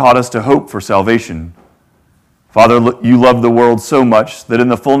prophets you taught us to hope for salvation. Father, you loved the world so much that in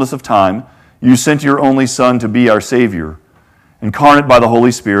the fullness of time, you sent your only Son to be our Savior. Incarnate by the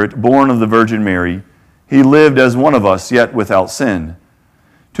Holy Spirit, born of the Virgin Mary, he lived as one of us, yet without sin.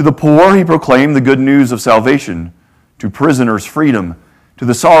 To the poor he proclaimed the good news of salvation, to prisoners freedom, to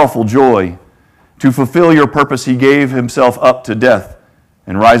the sorrowful joy. To fulfill your purpose he gave himself up to death,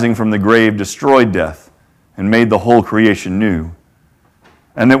 and rising from the grave destroyed death, and made the whole creation new.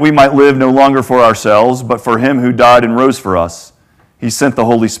 And that we might live no longer for ourselves, but for him who died and rose for us, he sent the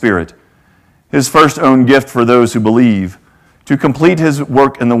Holy Spirit, his first own gift for those who believe, to complete his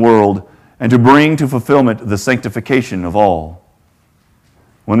work in the world and to bring to fulfillment the sanctification of all.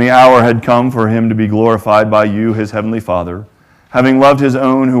 When the hour had come for him to be glorified by you, his heavenly Father, having loved his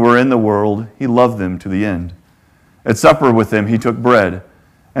own who were in the world, he loved them to the end. At supper with them he took bread,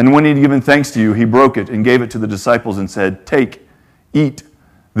 and when he had given thanks to you, he broke it and gave it to the disciples and said, "Take, eat.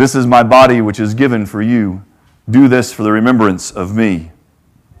 This is my body which is given for you. Do this for the remembrance of me."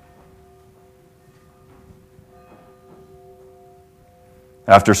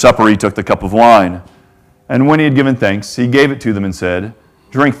 After supper he took the cup of wine, and when he had given thanks, he gave it to them and said,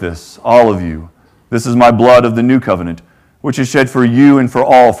 "Drink this, all of you. This is my blood of the new covenant, which is shed for you and for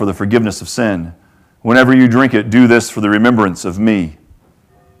all for the forgiveness of sin. Whenever you drink it, do this for the remembrance of me."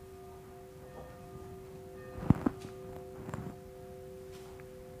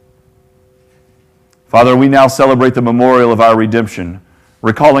 Father, we now celebrate the memorial of our redemption,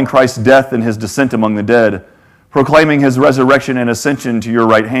 recalling Christ's death and his descent among the dead, proclaiming his resurrection and ascension to your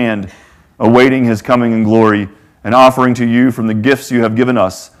right hand, awaiting his coming in glory, and offering to you from the gifts you have given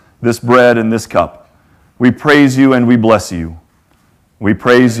us this bread and this cup. We praise you and we bless you. We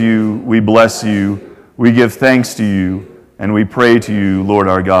praise you, we bless you, we give thanks to you, and we pray to you, Lord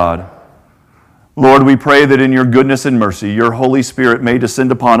our God. Lord, we pray that in your goodness and mercy, your Holy Spirit may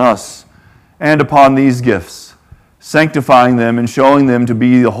descend upon us and upon these gifts, sanctifying them and showing them to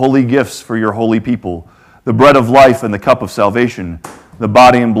be the holy gifts for your holy people, the bread of life and the cup of salvation, the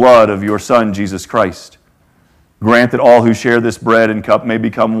body and blood of your Son, Jesus Christ. Grant that all who share this bread and cup may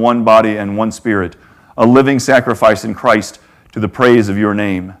become one body and one spirit, a living sacrifice in Christ to the praise of your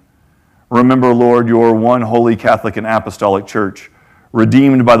name. Remember, Lord, your one holy Catholic and Apostolic Church,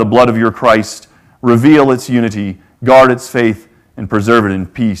 redeemed by the blood of your Christ. Reveal its unity, guard its faith, and preserve it in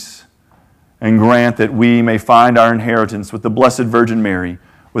peace. And grant that we may find our inheritance with the Blessed Virgin Mary,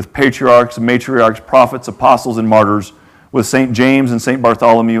 with patriarchs, matriarchs, prophets, apostles, and martyrs, with St. James and St.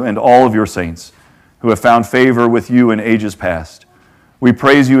 Bartholomew and all of your saints, who have found favor with you in ages past. We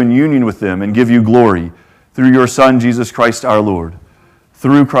praise you in union with them and give you glory through your Son, Jesus Christ our Lord.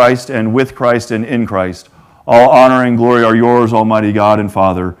 Through Christ and with Christ and in Christ, all honor and glory are yours, Almighty God and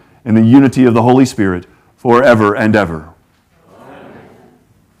Father, in the unity of the Holy Spirit, forever and ever. Amen.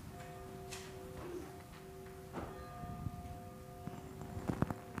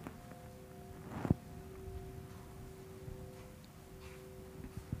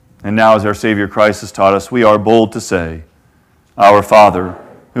 And now, as our Savior Christ has taught us, we are bold to say, Our Father,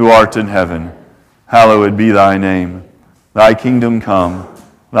 who art in heaven, hallowed be thy name. Thy kingdom come,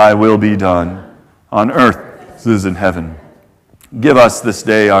 thy will be done, on earth as it is in heaven. Give us this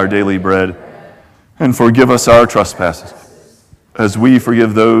day our daily bread, and forgive us our trespasses, as we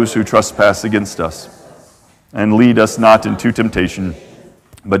forgive those who trespass against us. And lead us not into temptation,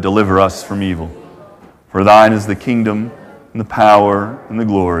 but deliver us from evil. For thine is the kingdom, and the power, and the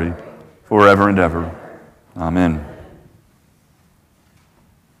glory, forever and ever. Amen.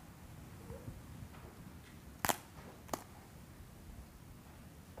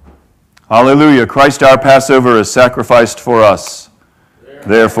 Hallelujah. Christ our Passover is sacrificed for us.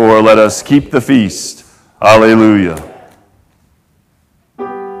 Therefore, let us keep the feast. Hallelujah.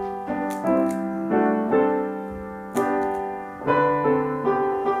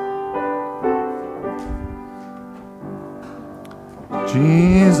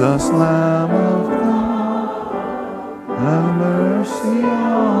 Jesus, Lamb of God, have mercy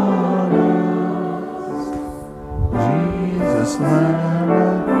on us. Jesus, Lamb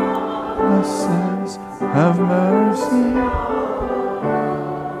of God, sins, have mercy on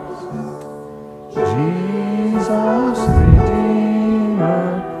us. Jesus, Redeemer,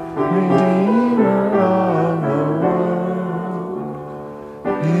 Redeemer of the world,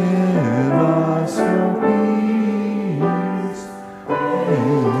 give us your peace,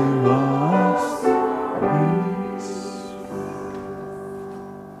 give us peace.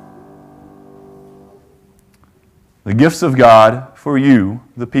 The gifts of God for you,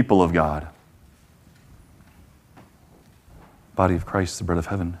 the people of God. Body of Christ, the bread of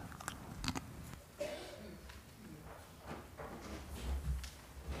heaven.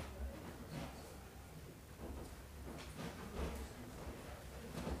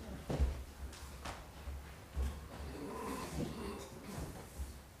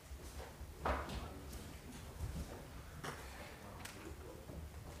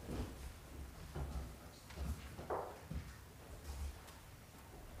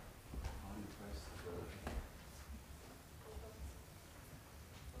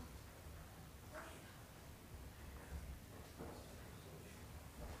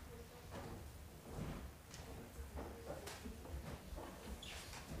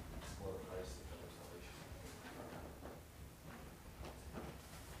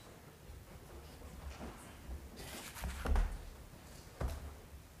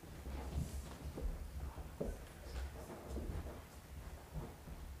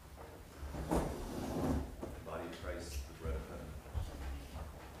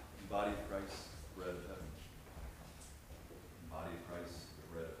 Body of Christ, the bread of heaven. Body of Christ, the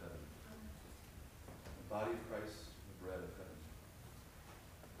bread of heaven. Body of Christ, the bread of heaven.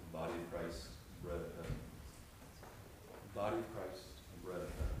 Body of Christ, the bread of heaven. Body of Christ, the bread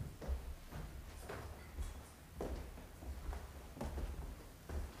of heaven.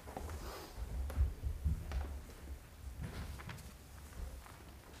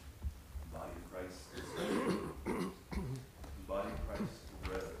 Body of Christ, body of Christ, the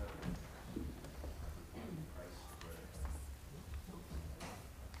bread of heaven.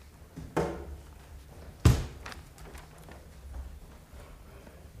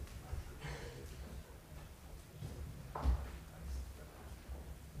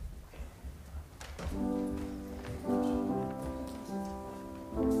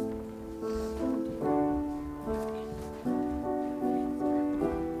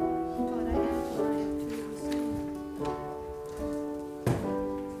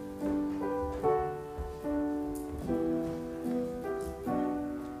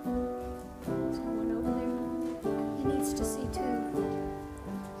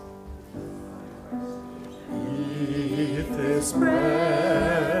 This bread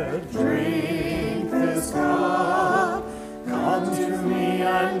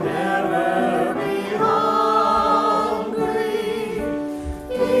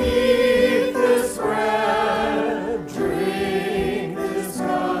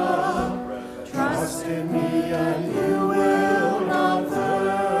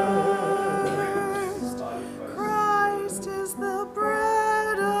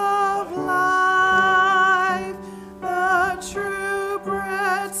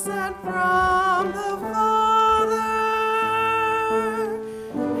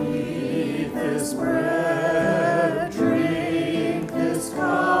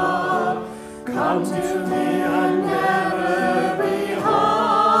Come to me and never be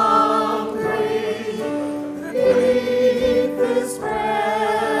hungry. Eat this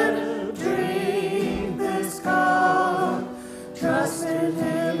bread, drink this cup. Trust in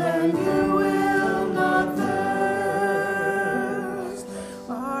him and you will not thirst.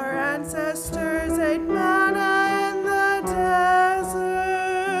 Our ancestors ate manna in the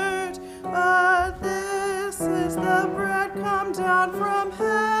desert, but this is the bread come down from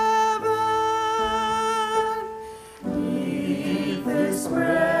heaven. Eat this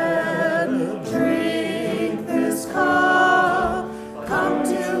bread, drink this cup. Come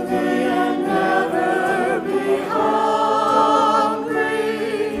to me and never be hungry.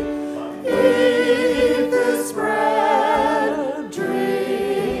 Eat this bread,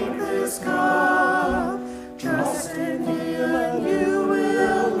 drink this cup. Trust in him and you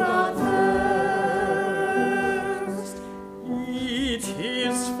will not thirst. Eat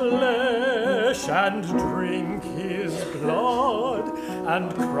his flesh and drink his blood,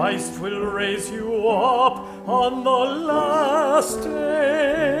 and Christ will raise you up on the last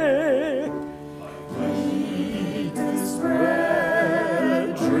day. Eat this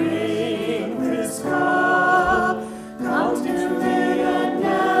bread, drink this cup. Come to me and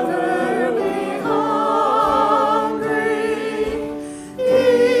never be hungry.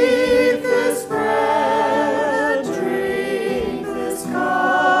 Eat this bread, drink this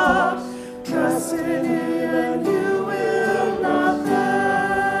cup. Trust in him and you will not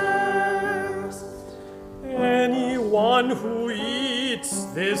thirst. Anyone who eats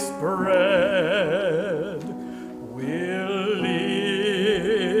this bread will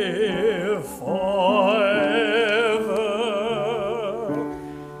live forever.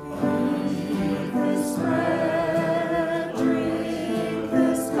 Eat this bread, drink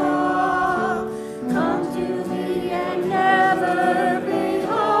this cup. Come to me and never be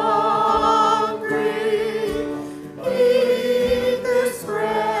hungry. Eat this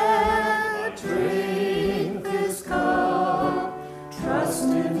bread, drink this cup. Trust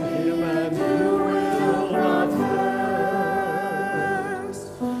in him and you will not thirst.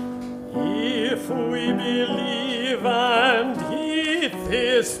 If we believe and eat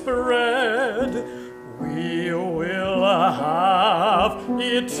this bread, we will have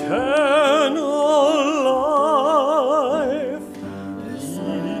eternal life.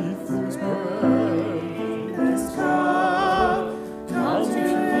 Eat this bread, This cup. Come to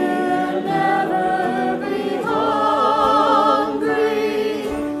me and never be hungry.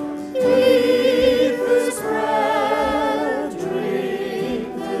 Eat this bread, drink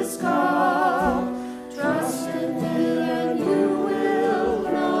this cup. Trust in him and you will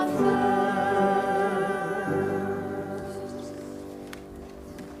not thirst.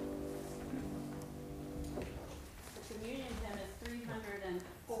 The communion hymn is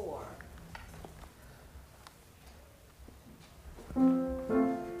 304.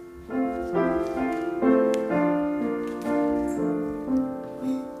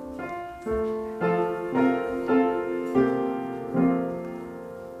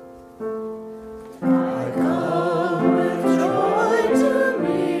 I come with joy to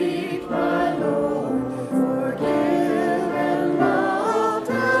meet my Lord, forgiven, loved,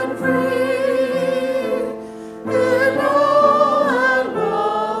 and free. In awe and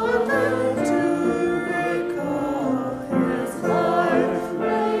wonder to recall his life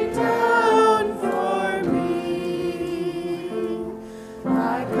laid down for me.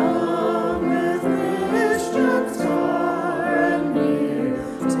 I come with Christians far and near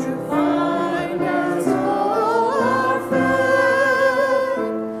to find us all are fed.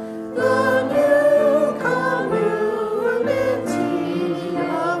 The new community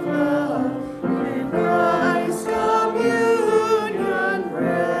of love in Christ's communion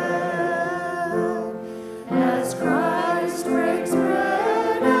bread. As Christ breaks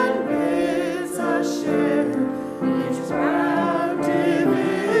bread and bids us share each round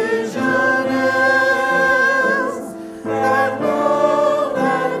division.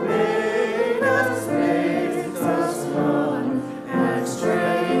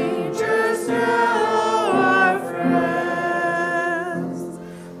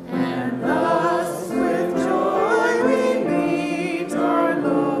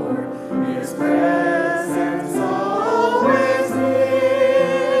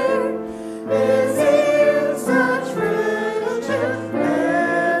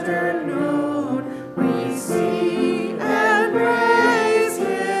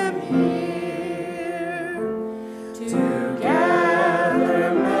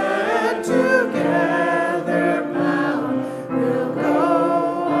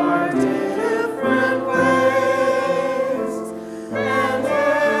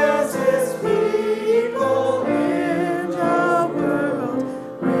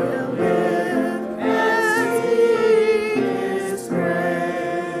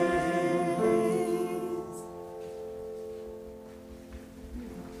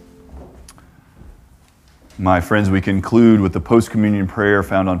 My friends, we conclude with the post-communion prayer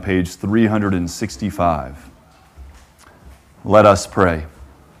found on page 365. Let us pray.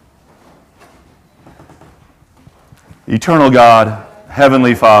 Eternal God,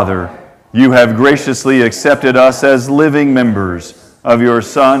 Heavenly Father, you have graciously accepted us as living members of your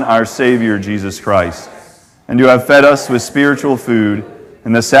Son, our Savior, Jesus Christ, and you have fed us with spiritual food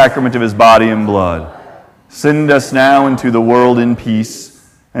in the sacrament of his body and blood. Send us now into the world in peace,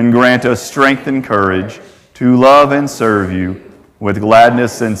 and grant us strength and courage to love and serve you with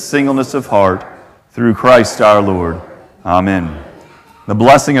gladness and singleness of heart, through Christ our Lord. Amen. The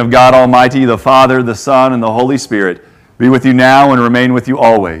blessing of God Almighty, the Father, the Son, and the Holy Spirit be with you now and remain with you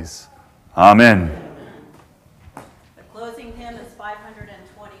always. Amen. The closing hymn is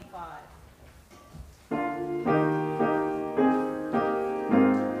 525.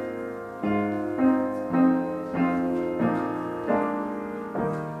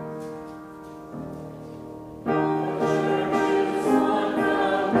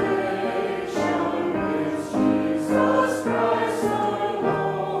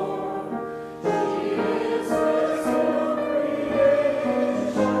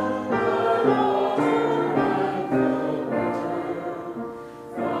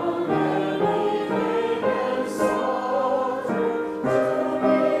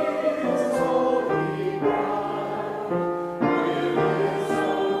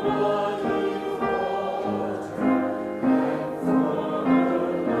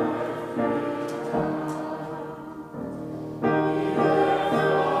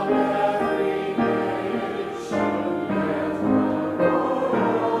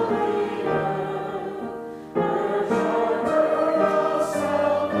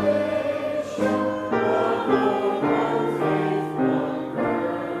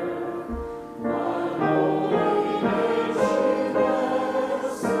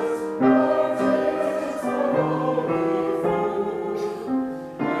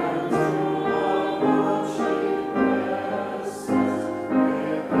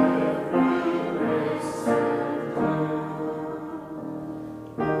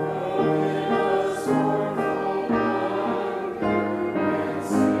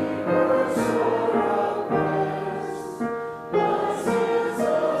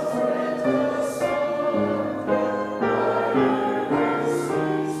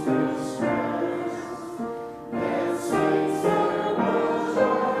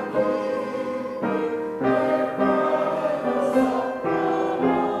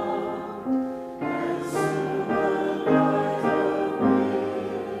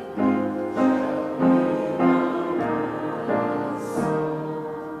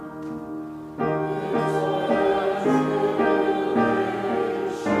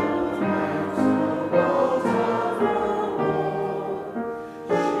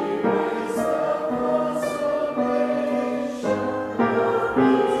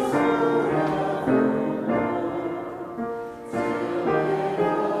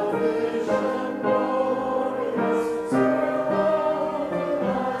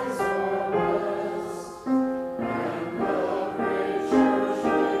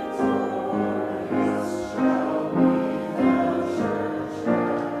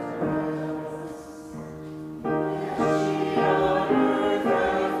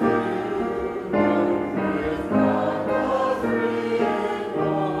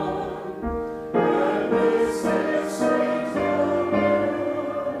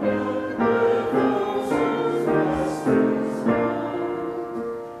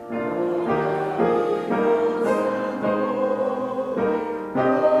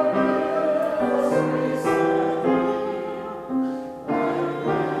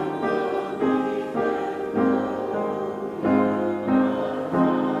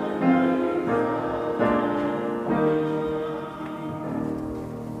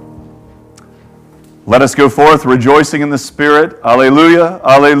 Let us go forth rejoicing in the Spirit. Alleluia,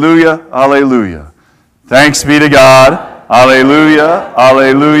 alleluia, alleluia. Thanks be to God. Alleluia,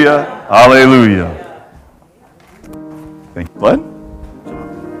 alleluia, alleluia. Thank you, Bud.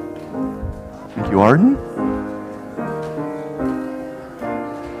 Thank you, Arden.